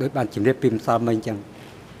គឺថាដូចបានជំរាបពីម្សិលមិញអញ្ចឹង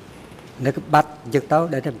នៅគឺបាត់អញ្ចឹងទៅ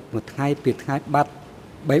ដែលមួយថ្ងៃពីរថ្ងៃបាត់3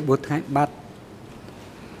 4ថ្ងៃបាត់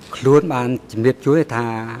ខ្លួនបានជំរាបជួយថា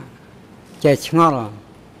ចេះឆ្ងល់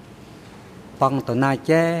ប៉ង់តណា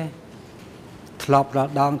ចេះធ្លាប់រ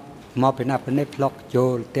ដងមកពីណាពីនេះផ្លុកចូ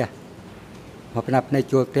លផ្ទះមកពីណាពីនេះ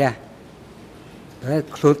ចូលផ្ទះហើយ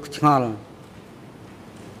ខ្លួនឆ្ងល់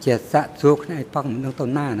ជាសាក់សួរគ្នាឲ្យប៉ង់មិនដឹងទៅ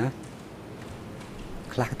ណាណា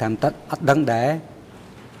ខ្លះតាមទឹកអត់ដឹងដែរ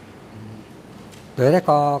ដោយតែ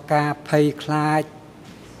ក៏ការភ័យខ្លាច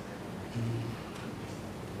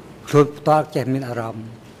ខ្លួនផ្ទាល់ចេះមានអារម្មណ៍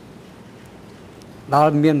ដ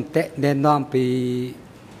ល់មានតេណែនាំពី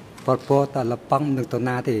ពលពតតែលប៉ង់នឹងទៅ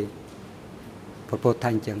ណាទេពលពតថា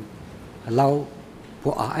អញ្ចឹងឥឡូវពួ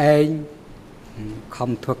កអស់ឯងខំ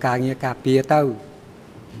ធ្វើការងារការពារទៅ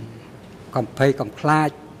កំភៃកំខ្លាច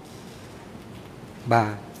បា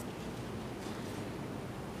ទ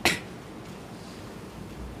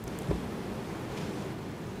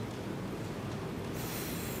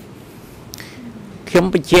ខ្ញុំ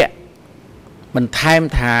បញ្ជាក់បន្ថែម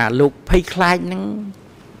ថាលោកភ័យខ្លាចហ្នឹង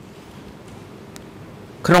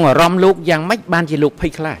ក្នុងអារម្មណ៍លោកយ៉ាងម៉េចបានជាលោកភ័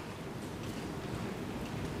យខ្លាច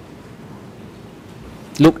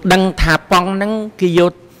លោកដឹងថាប៉ង់ហ្នឹងគេយ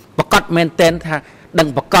កប្រកាសមែនតែនថាដឹង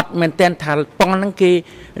ប្រកាសមែនតែនថាប៉ង់ហ្នឹងគេ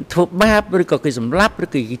ធ្វើបាបឬក៏គេសម្លាប់ឬ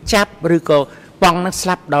គេចាប់ឬក៏ប៉ង់ហ្នឹងស្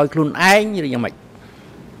លាប់ដោយខ្លួនឯងឬយ៉ាងម៉េច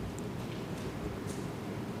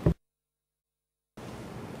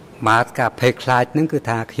មកការភ័យខ្លាចហ្នឹងគឺ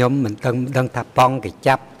ថាខ្ញុំមិនដឹងថាប៉ង់គេ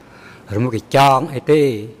ចាប់ឬមកគេចងអីទេ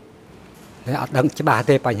តែអត់ដឹងច្បាស់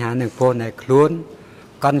ទេបញ្ហាហ្នឹងព្រោះតែខ្លួន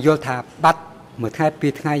គាត់យល់ថាបាត់មួយថ្ងៃពី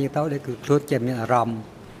រថ្ងៃអញ្ចឹងទៅដែលគឺខ្លួនចេះមានអារម្មណ៍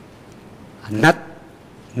អាណិត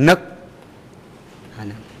នឹក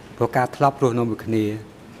ព្រោះការធ្លាប់រស់នៅមួយគ្នា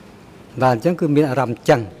ដល់អញ្ចឹងគឺមានអារម្មណ៍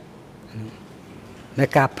ចឹងใน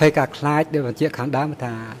ការភ័យការខ្លាចដូចបញ្ជាក់ខាងដើម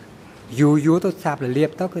ថាយូរទៅសាប់លៀប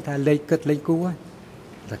ទៅគឺថាលេងគិតលេងគូ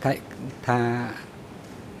តែថា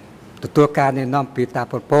ទទួលការណែនាំពីតា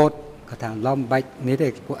ប្រពោតក៏ថាឡំបាច់នេះទេ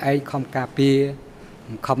ពួកឯងខំការពារ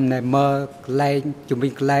ខំណែមើលក្លែងជំនា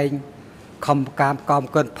ញក្លែងខំកាមកំ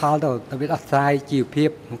កិនផលទៅវាអត់ស្រាយជីវភាព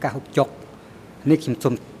ក្នុងការហុកចុកនេះខ្ញុំសូ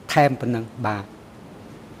មថែមប៉ុណ្ណឹងបាទ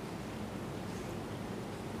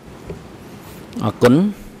អរគុណ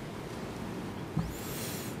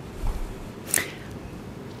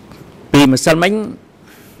ពីម្សិលមិញ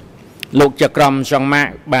លោកចក្រមចង់ម៉ា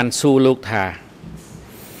ក់បានសួរលោកថា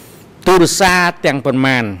ទូរស័ព្ទទាំងប៉ុន្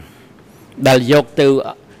មានដែលយកទៅ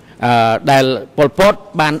ដែលប៉ុលពត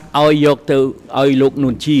បានឲ្យយកទៅឲ្យលោកនួ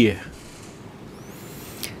នជា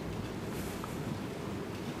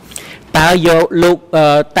តើយកលោក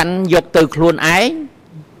តាន់យកទៅខ្លួនឯង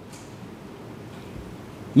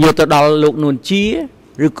យកទៅដល់លោកនួនជា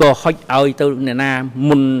ឬក៏ហុចឲ្យទៅអ្នកណា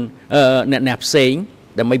មុនអ្នកណាផ្សេង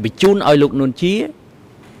ដើម្បីបញ្ជូនឲ្យលោកនួនជា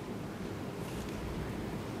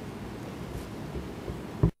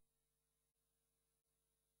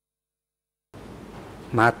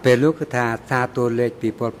មកពេលលោកគឺថាសារតួលេខពី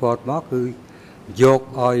ប៉ុលពតមកគឺយក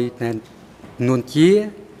ឲ្យនួនជា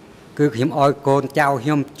គឺខ្ញុំឲ្យកូនចៅខ្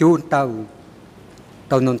ញុំជូន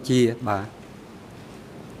ទៅនួនជាបាទ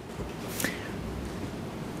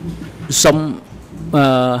សុំ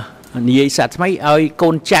និយាយសាថ្មីឲ្យកូ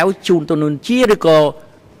នចៅជូនទៅនួនជាឬក៏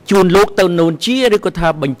ជូនលោកទៅនួនជាឬក៏ថា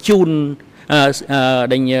បញ្ជូន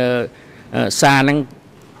ដេញសារហ្នឹង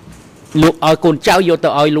លោកឲ្យកូនចៅយកទៅ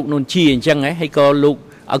ឲ្យលោកនួនជាអញ្ចឹងហើយក៏លោក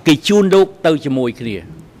ឲ្យគេជូនលោកទៅជាមួយគ្នា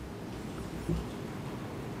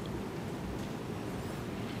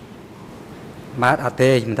បាទអត់ទេ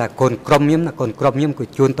ខ្ញុំថាកូនក្រុមខ្ញុំណាកូនក្រុមខ្ញុំគឺ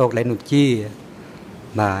ជូនទៅកន្លែងនួនជា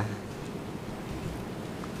បាទ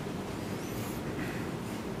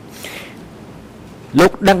លោ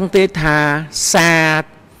កដឹងទេថាសារ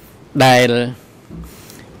ដែល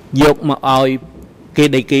យកមកឲ្យគេ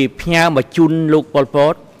ដែលគេផ្ញើមកជូនលោកប៉ុលព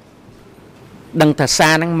តដឹងថាសា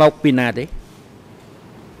រហ្នឹងមកពីណាទេ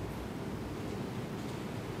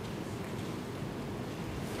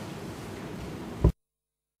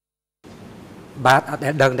បាទអត់ដែ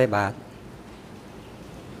លដឹងទេបាទ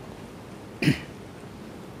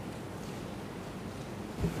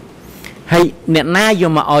ហើយអ្នកណាយ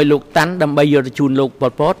កមកឲ្យលោកតាន់ដើម្បីយកទៅជូនលោកប៉ុ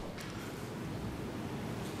លពត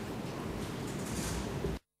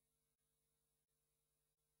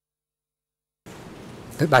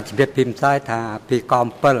ទៅបាទជំរាបពីម្សិលថាពីកំ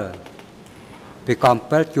 7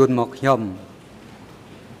ជូនមកខ្ញុំ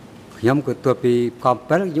គឺទោះពីកំ 7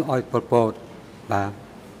ខ្ញុំឲ្យប៉ុលពតបាទ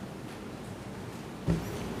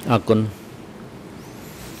អរគុណ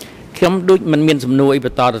ខ្ញុំដូចមិនមានសំណួរអីប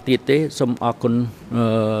ន្តទៅទៀតទេសូមអរគុណ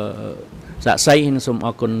សាក់សីនិងសូមអ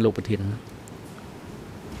រគុណលោកប្រធាន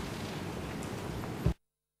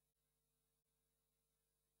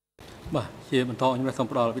បាទជាបន្តខ្ញុំសូម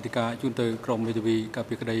ផ្ដល់វិធីការជូនទៅក្រុមមេធាវីការ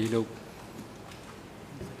ពីក្តីលោក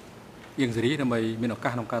អៀងសេរីដើម្បីមានឱកា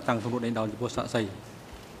សក្នុងការតាំងសម្រួលដេញដោលចំពោះសាក់សី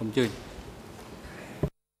សូមអញ្ជើញ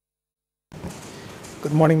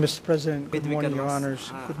Good morning, Mr. President. Good morning, Your Honors.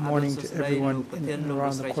 Good morning to everyone in and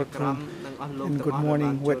around the courtroom. And good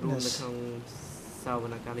morning, witness.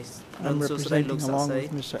 I'm representing along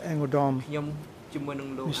with Mr. Oeun,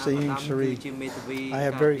 Mr. Oeun Sari. I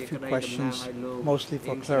have very few questions, mostly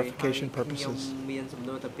for clarification purposes.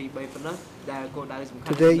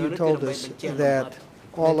 Today you told us that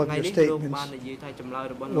all of your statements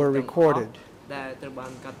were recorded.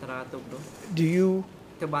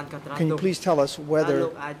 Can you please tell us whether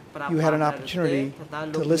you had an opportunity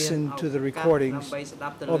to listen to the recordings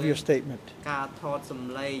of your statement?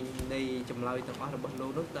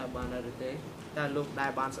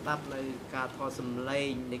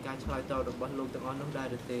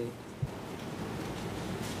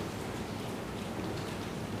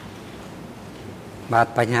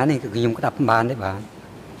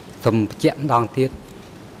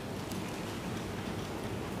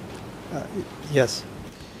 Yes.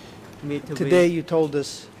 Today you told us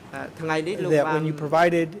that when you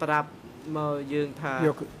provided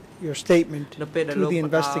your statement to the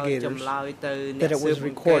investigators that it was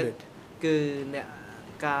recorded.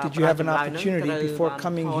 Did you have an opportunity before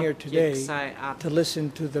coming here today to listen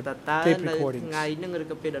to the tape recordings?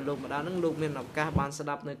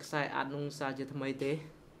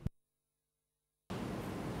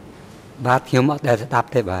 បាទខ្ញុំអត់ដែលស្ដាប់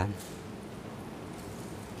ទេបាទ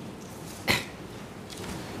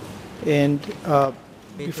And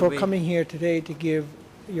before coming here today to give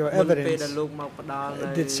your evidence,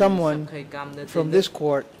 did someone from this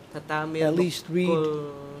court at least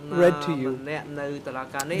read to you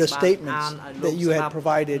the statements that you had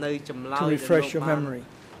provided to refresh your memory?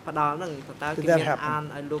 Did that happen?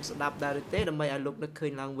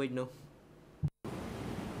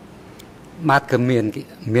 បាទក៏មា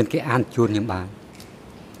នគេអានជូនខ្ញុំបាន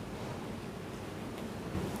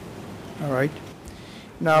All right.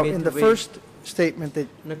 Now, in the first statement that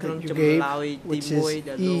you gave, which is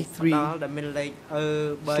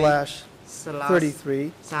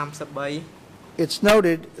E3/33, it's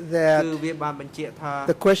noted that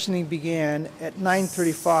the questioning began at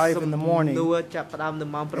 9:35 in the morning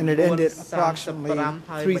and it ended approximately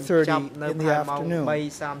 3:30 in the afternoon.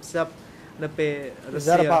 Is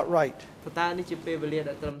that about right?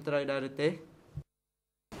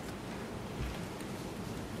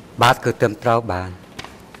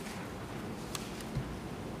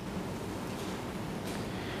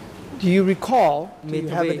 Do you recall, do you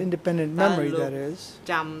have an independent memory, that is,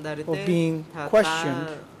 of being questioned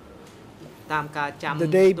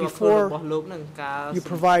the day before you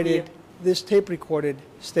provided this tape-recorded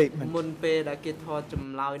statement?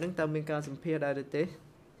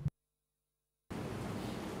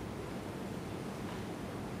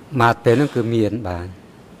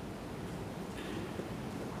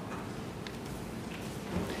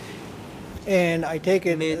 And I take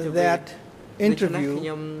it that interview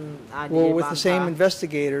were with the same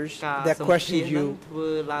investigators that questioned you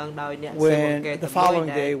when the following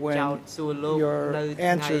day when your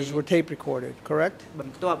answers were tape recorded, correct?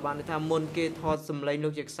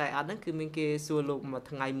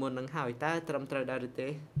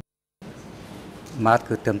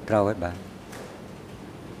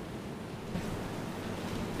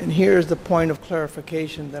 And here is the point of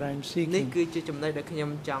clarification that I'm seeking.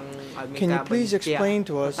 Can you please explain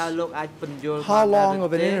to us how long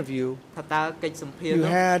of an interview you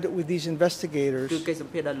had with these investigators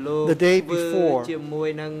the day before,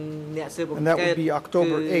 and that would be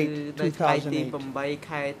October 8, 2008.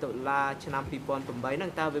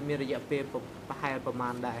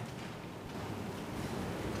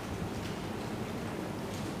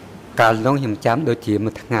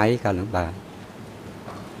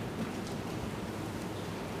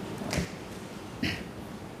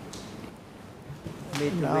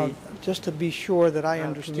 Now, just to be sure that I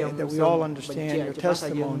understand, that we all understand your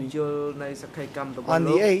testimony, on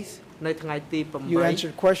the 8th, you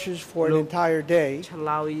answered questions for an entire day,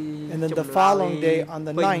 and then the following day, on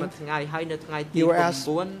the 9th, you were asked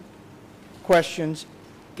questions,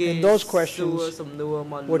 and those questions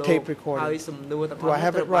were tape recorded. Do I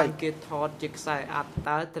have it right?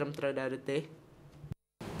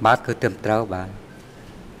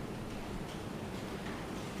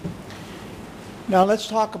 Now let's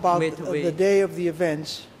talk about the day of the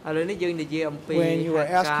events when you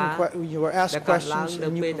were asked questions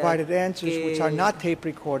and you provided answers which are not tape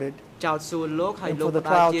recorded. And for the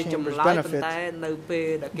trial chamber's benefit,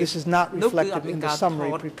 this is not reflected in the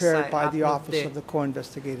summary prepared by the Office of the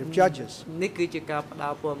Co-Investigative Judges.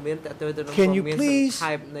 Can you please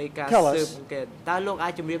tell us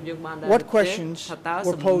what questions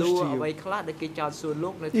were posed to you,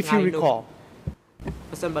 if you recall?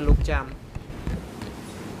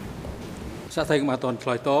 សាស្ត្រីមកតនឆ្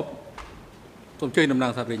លើយតបសូមជួយតំណា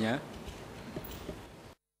ងសាប្រញ្ញា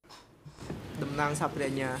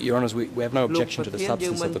Your Honours, we have no objection to the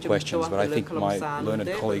substance of the questions, but I think my learned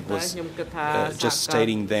colleague was just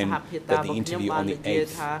stating then that the interview on the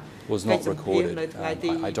 8th was not recorded.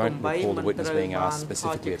 I don't recall the witness being asked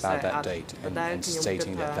specifically about that date and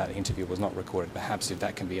stating that that interview was not recorded. Perhaps if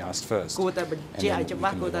that can be asked first. Fair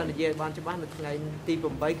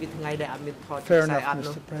enough,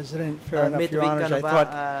 Mr. President. Fair enough, Your Honours. I thought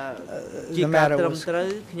the matter was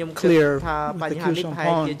clear with the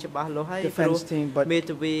Q-Sampon defense team, but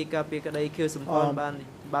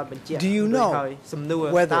do you know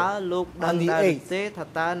whether on the 8th,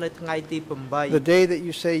 the day that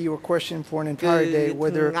you say you were questioned for an entire day,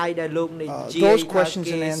 whether those questions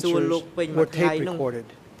and answers were tape recorded?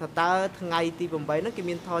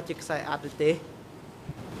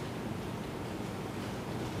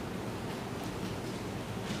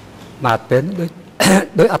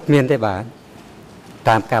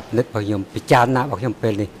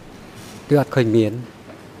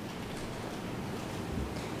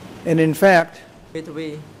 And in fact,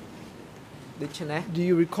 do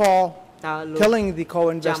you recall telling the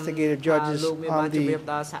co-investigative judges on the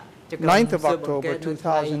 9th of October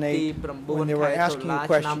 2008 when they were asking you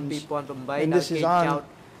questions, and this is on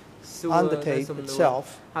on the tape itself,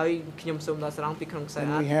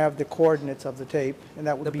 and we have the coordinates of the tape, and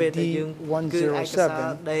that would be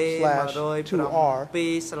D107/2R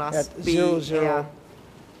at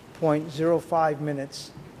 00.05 minutes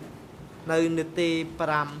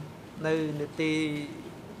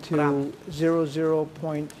to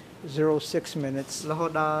 00.06 minutes.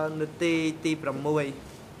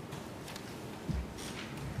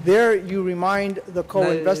 There you remind the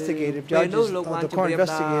co-investigative judges, the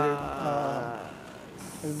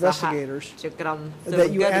investigators, that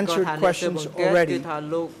you answered questions already, and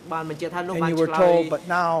you were told, but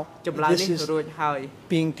now this is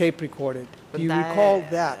being tape recorded. Do you recall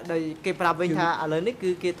that?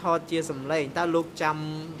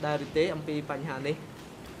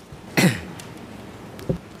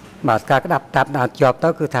 បាទការក្តាប់តាប់ដាក់ជាប់ទៅ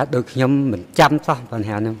គឺថាដូចខ្ញុំមិនចាំសោះបញ្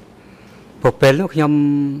ហាហ្នឹងព្រោះពេលនោះខ្ញុំ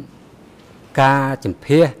ការចម្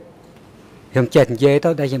ភាសខ្ញុំចេះនិយាយទៅ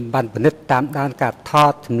ដែលខ្ញុំបានពិនិត្យតាមដានការថ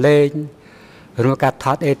តសម្លេងឬការថ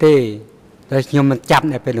តអីទេតែខ្ញុំមិនចាំ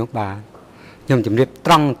នៅពេលនោះបាទខ្ញុំជម្រាប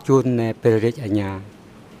ត្រង់ជូននៅពេលរាជអាជ្ញា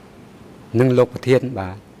និងលោកប្រធាន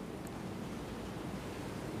បាទ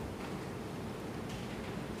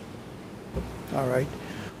All right.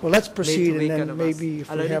 Well, let's proceed, and then maybe if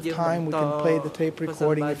we have time, we can play the tape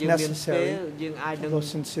recording if necessary. Although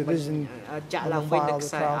since it isn't on the file, the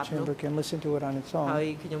trial chamber can listen to it on its own.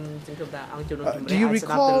 Do you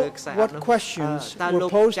recall what questions were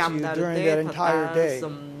posed to you during that entire day?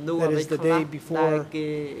 That is the day before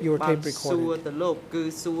your tape recorded.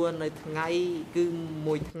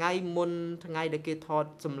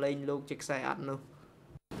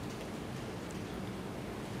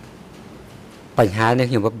 បញ្ហានេះ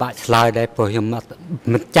ខ្ញុំពិបាកឆ្លើយដែរព្រោះខ្ញុំ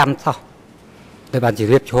មិនចាំសោះតែបានជ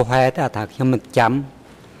ម្រាបឈ្មោះហែតែថាខ្ញុំមិនចាំ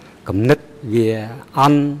គំនិតវាអ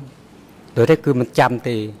ន់ដូចទេគឺមិនចាំ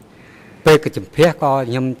ទេពេលក៏ចម្ភាសក៏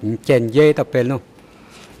ខ្ញុំចេះនិយាយទៅពេលនោះ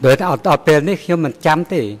ដូចតែដល់ពេលនេះខ្ញុំមិនចាំ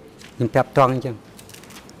ទេខ្ញុំប្រាប់ត្រង់អញ្ចឹង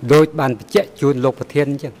ដូចបានបញ្ជាក់ជូនលោកប្រធាន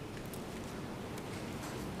អញ្ចឹង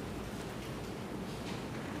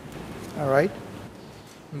All right.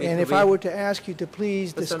 And if I were to ask you to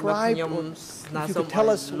please describe, or if you could tell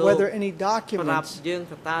us whether any documents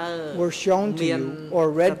were shown to you or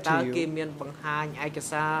read to you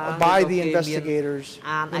by the investigators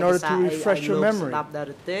in order to refresh your memory.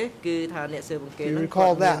 Do you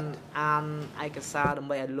recall that?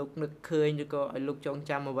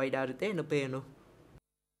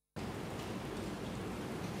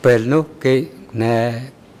 ពេលនោះគេណែ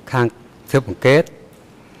ខាងស៊ើបអង្កេត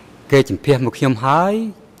គេចម្ភាសមកខ្ញុំហើយ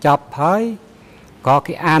ចាប់ហើយក៏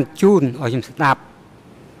គេអានជូនឲ្យខ្ញុំស្ដាប់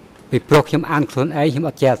ពីព្រោះខ្ញុំអានខ្លួនឯងខ្ញុំអ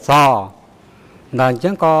ត់ចេះអក្សរដល់អញ្ចឹ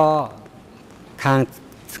ងក៏ខាង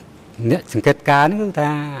អ្នកសង្កេតការនេះគឺថា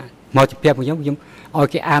មកចម្ភាសមកខ្ញុំឲ្យ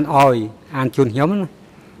គេអានជូនខ្ញុំណា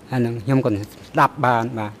អាហ្នឹងខ្ញុំក៏ស្ដាប់បាន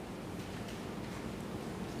បាទ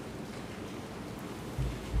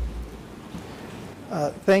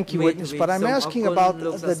Thank you, witness. But I'm asking about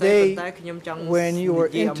the day when you were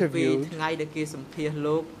interviewed,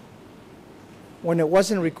 when it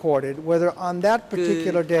wasn't recorded, whether on that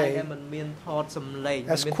particular day,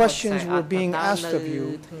 as questions were being asked of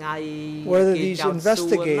you, whether these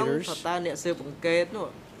investigators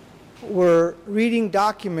were reading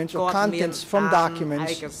documents or contents from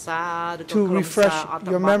documents to refresh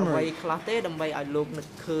your memory.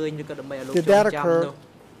 Did that occur?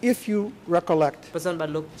 If you recollect. បើសិនបើ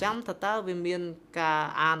លោកចាំតើវាមានការ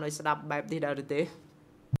អានឲ្យស្ដាប់បែបនេះដែរឬទេ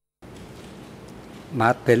បា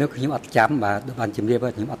ទពេលនោះខ្ញុំអត់ចាំបាទបានជំរាប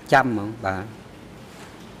ខ្ញុំអត់ចាំហ្មងបាទ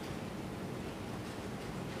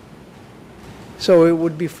So it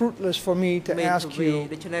would be fruitless for me to ask you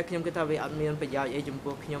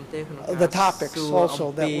the topics also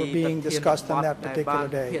that were being discussed on that particular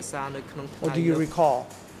day. Or do you recall?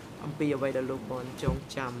 អំពីអ្វីដែលលោកបានចង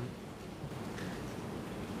ចាំ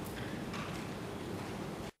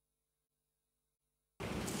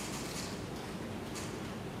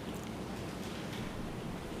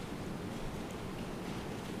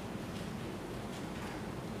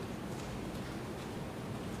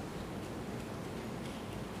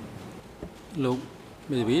លោក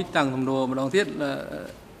មេវីតាំងសំណួរម្ដងទៀត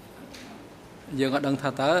យើងអត់ដឹងថា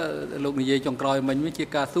តើលោកនិយាយចុងក្រោយមិញវាជា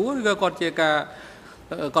ការសួរឬក៏គាត់ជាការ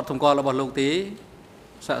កត់សម្គាល់របស់លោកទេ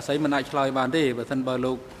សាក់សីមិនអាចឆ្លើយបានទេបើមិនបើ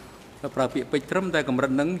លោកប្រើពាក្យពេចន៍ត្រឹមតែកម្រិត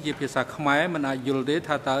ហ្នឹងជាភាសាខ្មែរមិនអាចយល់ទេ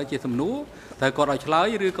ថាតើជាសំណួរតែគាត់ឲ្យឆ្លើយ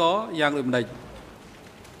ឬក៏យ៉ាងដូចម្ដេច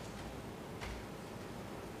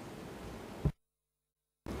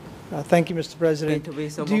I Thank you, Mr. President.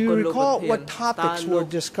 Do you recall what topics were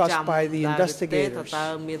discussed by the investigators?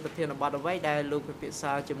 That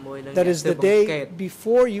is, the day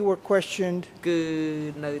before you were questioned,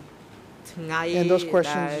 and those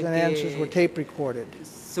questions and answers were tape recorded.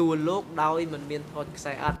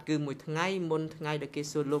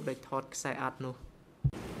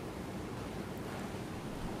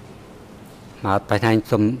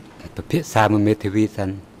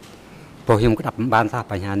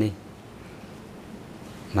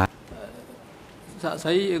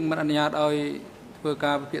 Saya ingin menanyat oi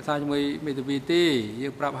perkara pihak mui metiviti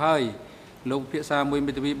yang prap hai lok pihak mui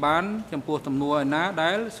metiviti ban jemput temua na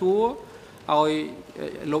dal suo oi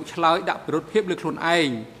lok chlai dak perut phep leខ្លួនឯង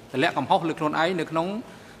តម្លាក់កំហុសលើខ្លួនឯងនៅក្នុង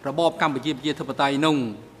របបកម្ពុជាប្រជាធិបតេយ្យនោះ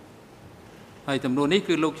ហើយចំនួននេះ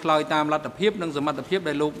គឺលោកឆ្លើយតាមលទ្ធភាពនិងសមត្ថភាព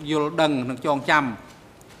ដែលលោកយល់ដឹងនិងចងចាំ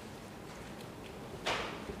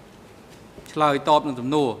ឆ្លើយតបនឹងសំ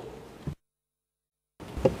ណួរ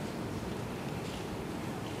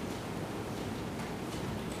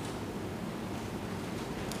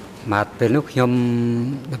មកពេលនោះខ្ញុំ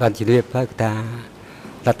បានជម្រាបហើយថា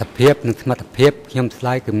លទ្ធភាពនិងសមត្ថភាពខ្ញុំឆ្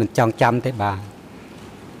លើយគឺមិនចង់ចាំទេបាទ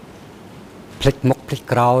ភ្លេចមុខភ្លេច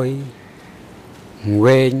ក្រោយ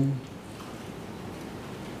វែង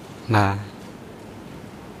បាទ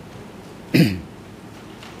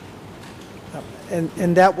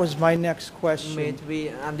And that was my next question.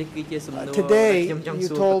 Today you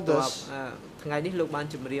told us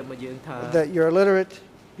that you're illiterate.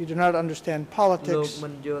 You do not understand politics.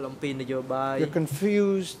 You're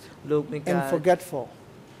confused and forgetful.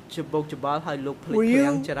 Were you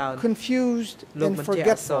confused and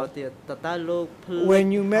forgetful when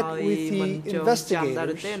you met with the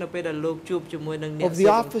investigators of the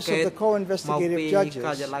Office of the Co-Investigative Judges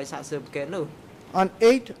on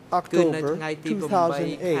 8 October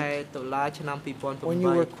 2008 when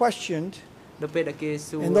you were questioned?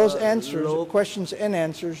 And those answers, questions and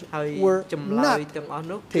answers, were not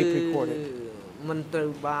tape recorded.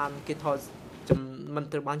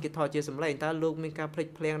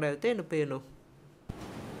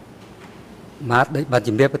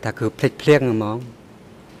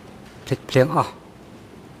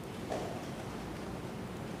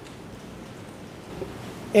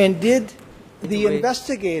 And did the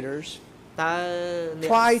investigators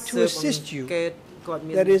try to assist you?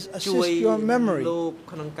 That is, assist your memory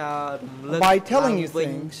by telling you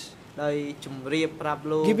things,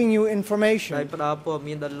 giving you information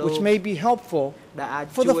which may be helpful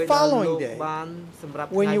for the following day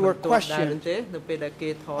when you were questioned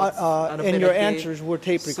and your answers were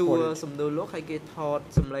tape recorded.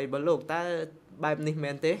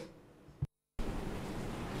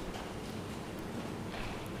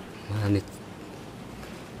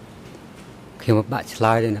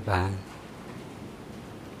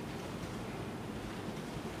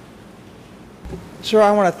 Sir,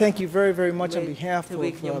 I want to thank you very, very much on behalf of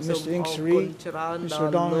Mr. Ingsari,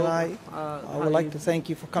 Mr. Dong, and I would like to thank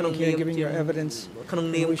you for coming here and giving your evidence.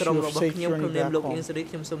 We wish you a safe journey back home.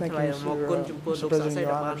 Thank you, Mr. President,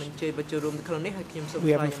 Your Honors.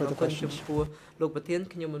 We have no further questions. លោកប្រធាន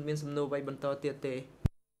ខ្ញុំមិនមានសំណួរអ្វីបន្តទៀតទេ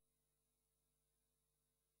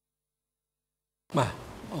បាទ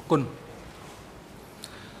អរគុណ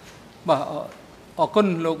បាទអរគុណ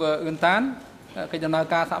លោកអឿនតានកិច្ចដំណើរ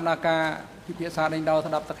ការសកម្មភាពពិភាក្សាដេញដោល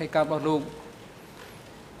ស្ដាប់សក្ខីកម្មរបស់លោក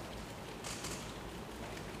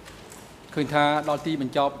ឃើញថាដល់ទីប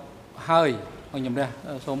ញ្ចប់ហើយអង្គជំរះ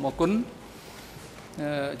សូមអរគុណ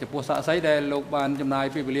ចំពោះសាក្សីដែលលោកបានចំណាយ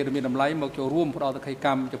ពេលវេលាដ៏មានតម្លៃមកចូលរួមផ្ដល់សក្ខីក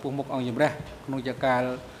ម្មចំពោះមុខអង្គជំរះក្នុងរយៈកាល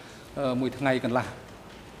មួយថ្ងៃកន្លះ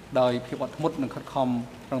ដោយភាពអត់ធ្មត់និងខិតខំ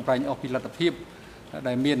ប្រឹងប្រែងអស់ពីលទ្ធភាព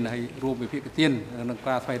ដែលមានហើយរួមវិភាគទានក្នុង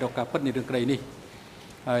ការស្វែងរកការពិតនៃរឿងក្តីនេះ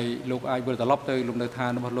ហើយលោកអាចវិលត្រឡប់ទៅលំនៅឋា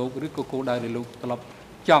នរបស់លោកឬក៏គោលដៅដែលលោកត្រឡប់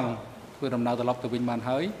ចង់ធ្វើដំណើរត្រឡប់ទៅវិញបាន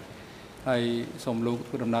ហើយសូមលោក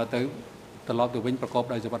ធ្វើដំណើរទៅត្រឡប់ទៅវិញប្រកប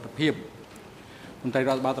ដោយសុវត្ថិភាពមន្ត្រីរ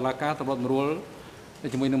ដ្ឋបាលតុលាការសម្របសម្រួល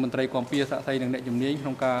ជាមួយនឹងមន្ត្រីគាំពៀសាក្សីនិងអ្នកជំនាញក្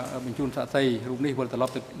នុងការបញ្ជូនសាក្សីរូបនេះវិលត្រឡ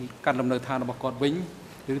ប់ទៅកាន់លំនៅឋានរបស់គាត់វិញ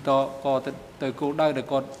ឬក៏ទៅគោលដៅដែល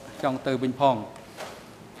គាត់ចង់ទៅវិញផង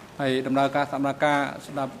ហើយដំណើរការសម្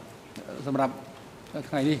រាប់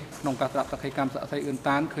ថ្ងៃនេះក្នុងការស្ដាប់សក្ខីកម្មសាក្សីអឿន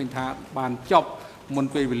តានឃើញថាបានចប់មុន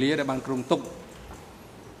ពេលវេលាដែលបានគ្រោងទុក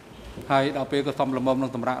ហើយដល់ពេលក៏សំលំមនឹ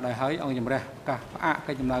ងសម្រាប់ដែរហើយអង្គជំរះប្រកាសផ្អាក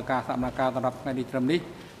កិច្ចដំណើរការសម្រាប់ថ្ងៃនេះត្រឹមនេះ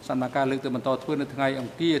សកម្មភាពលើកទៅបន្តធ្វើនៅថ្ងៃអ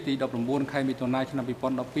ង្គារទី19ខែមិថុនាឆ្នាំ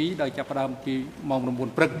2012ដោយចាប់ផ្ដើមពីម៉ោង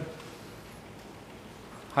 9 ព្រឹក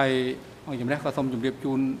ហើយអង្គជំរះក៏សូមជម្រាប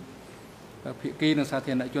ជូនភាគីនិងសា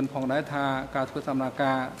ធារណជនផងដែរថាការធ្វើសកម្ម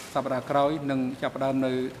ភាពសប្តាហ៍ក្រោយនឹងចាប់ផ្ដើម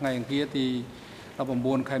នៅថ្ងៃអង្គារទី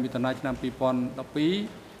19ខែមិថុនាឆ្នាំ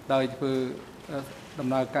2012 ដោយធ្វើដំ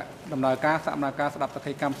ណើរការសកម្មភាពស្ដាប់សក្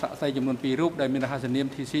ខីកម្មសាក់សីចំនួន2រូបដែលមានរហស្សនាម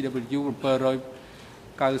TCW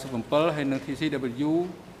 797ហើយនិង TCW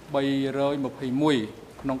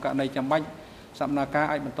 321ក្នុងករណីចាំបាច់សកម្មភាព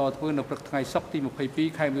អាចបន្តធ្វើនៅព្រឹកថ្ងៃសុក្រទី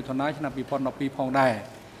22ខែមិថុនាឆ្នាំ2012ផងដែរ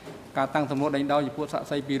ការតាំងសំណួរដេញដោលចំពោះសាក់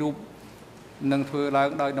សី2រូបនឹងធ្វើឡើង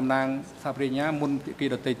ដោយតំណាងសហប្រញ្ញាមុនភាគី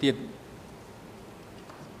ដទៃទៀត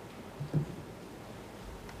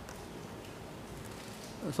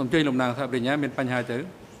សូមជួយតំណាងសហប្រញ្ញាមានបញ្ហាទៅ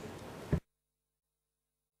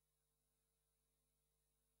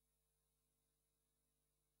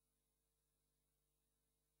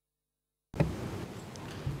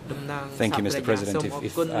Thank you, Mr. President.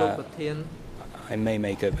 If I may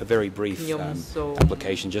make a very brief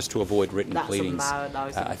application just to avoid written pleadings.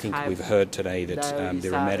 I think we've heard today that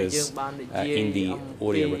there are matters in the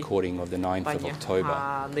audio recording of the 9th of October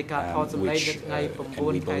which, and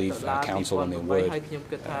we believe Council on their word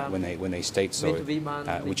when they state so,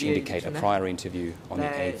 which indicate a prior interview on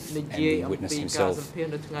the 8th, and the witness himself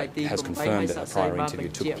has confirmed that a prior interview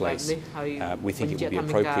took place. We think it would be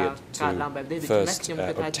appropriate to first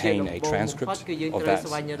obtain a transcript of that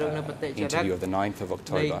interview of the 9th of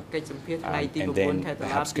October, and then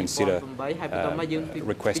perhaps consider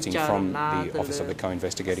requesting from the Office of the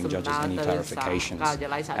Co-Investigating Judges any clarifications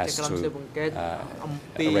as to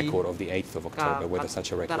a record of the 8th of October, whether such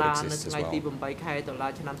a record exists as well.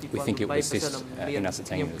 We think it will assist in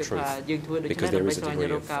ascertaining the truth, because there is a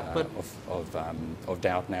degree of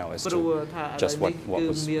doubt now as to just what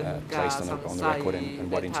was placed on the record and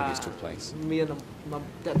what interviews took place.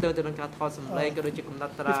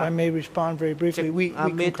 If I may respond very briefly, we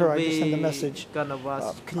concur. I just send a message. I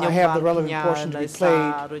have the relevant portion to be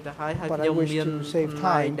played, but I wish to save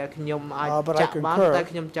time. But I concur.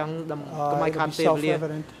 It will be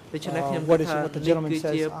self-evident what the gentleman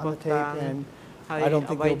says on the tape, and I don't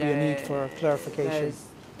think there will be a need for clarification.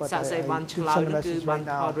 But I send a message right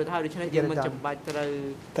now to get it done.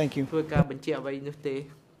 Thank you.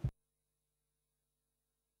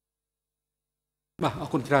 បាទអរ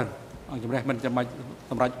គុណច្រើនអង្គជំរះមិនចាំបាច់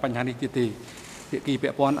សម្រាប់បញ្ហានេះទៀតទេភាគីពា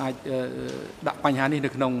ក់ព័ន្ធអាចដាក់បញ្ហានេះនៅ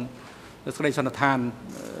ក្នុងសេចក្តីសន្និដ្ឋាន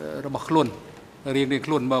របស់ខ្លួនរៀងខ្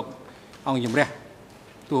លួនមកអង្គជំរះ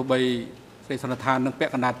ទោះបីសេចក្តីសន្និដ្ឋាននឹងពា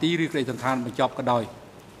ក់កណ្ដាលទីឬសេចក្តីសន្និដ្ឋានបញ្ចប់ក៏ដោយ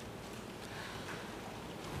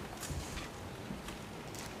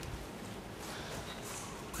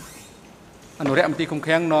អនុរិយមន្ត្រីឃុំ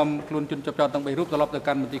ឃាំងនាំខ្លួនជនជាប់ចោតទាំង3រូបត្រឡប់ទៅ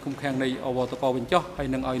កាន់មន្ត្រីឃុំឃាំងនៃអវតកវិញចុះហើយ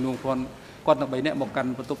នឹងឲ្យនួងគាត់ទាំង3នាក់មកកាន់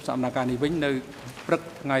បន្ទប់សកម្មភាពនេះវិញនៅព្រឹក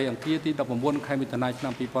ថ្ងៃអង្គារទី19ខែមិថុនាឆ្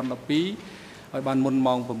នាំ2012ឲ្យបានមុន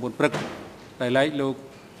ម៉ោង9ព្រឹកតែឡែកលោក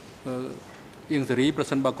អៀងសេរីប្រ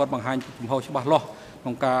សិនបើគាត់បង្ហាញចំហច្បាស់លាស់ក្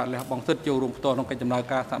នុងការលះបង់សិទ្ធិចូលរួមផ្ទាល់ក្នុងកិច្ចដំណើរ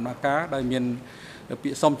ការសកម្មភាពដោយមានពា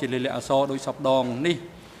ក្យសុំជាលិខិតអក្សរដោយសពដងនេះ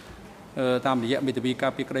តាមរយៈមេធាវីកា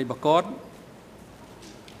រពីក្តីរបស់គាត់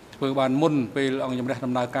ធ្វើបានមុនពេលអង្គជំរះ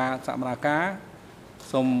ដំណើរការសកម្មភាព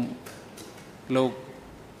សូមលោក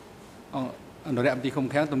អនុរិយមន្ត្រីឃុំ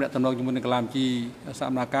ឃាំងទំនាក់ទំនងជាមួយនឹងកលាមជីសក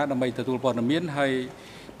ម្មភាពដើម្បីទទួលព័ត៌មានហើយ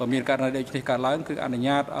បើមានករណីដូចនេះកើតឡើងគឺអនុញ្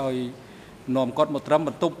ញាតឲ្យនាំគាត់មកត្រឹមប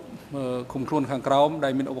ន្ទប់ឃុំខ្លួនខាងក្រោមដែ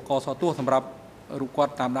លមានឧបករណ៍សោទស្សន៍សម្រាប់រូបគា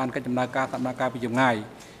ត់តាមដានកិច្ចដំណើរការសកម្មភាពពីចម្ងាយ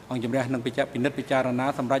អង្គជំរះនឹងពិចារណា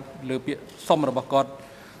សម្រាប់លើពាក្យសុំរបស់គាត់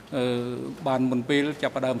បានមុនពេលចា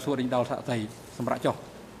ប់ផ្ដើមសួរដេញដោលសាក់សីសម្រាប់ចុះ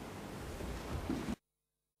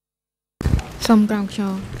សូមក្រោកឈ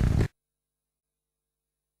រ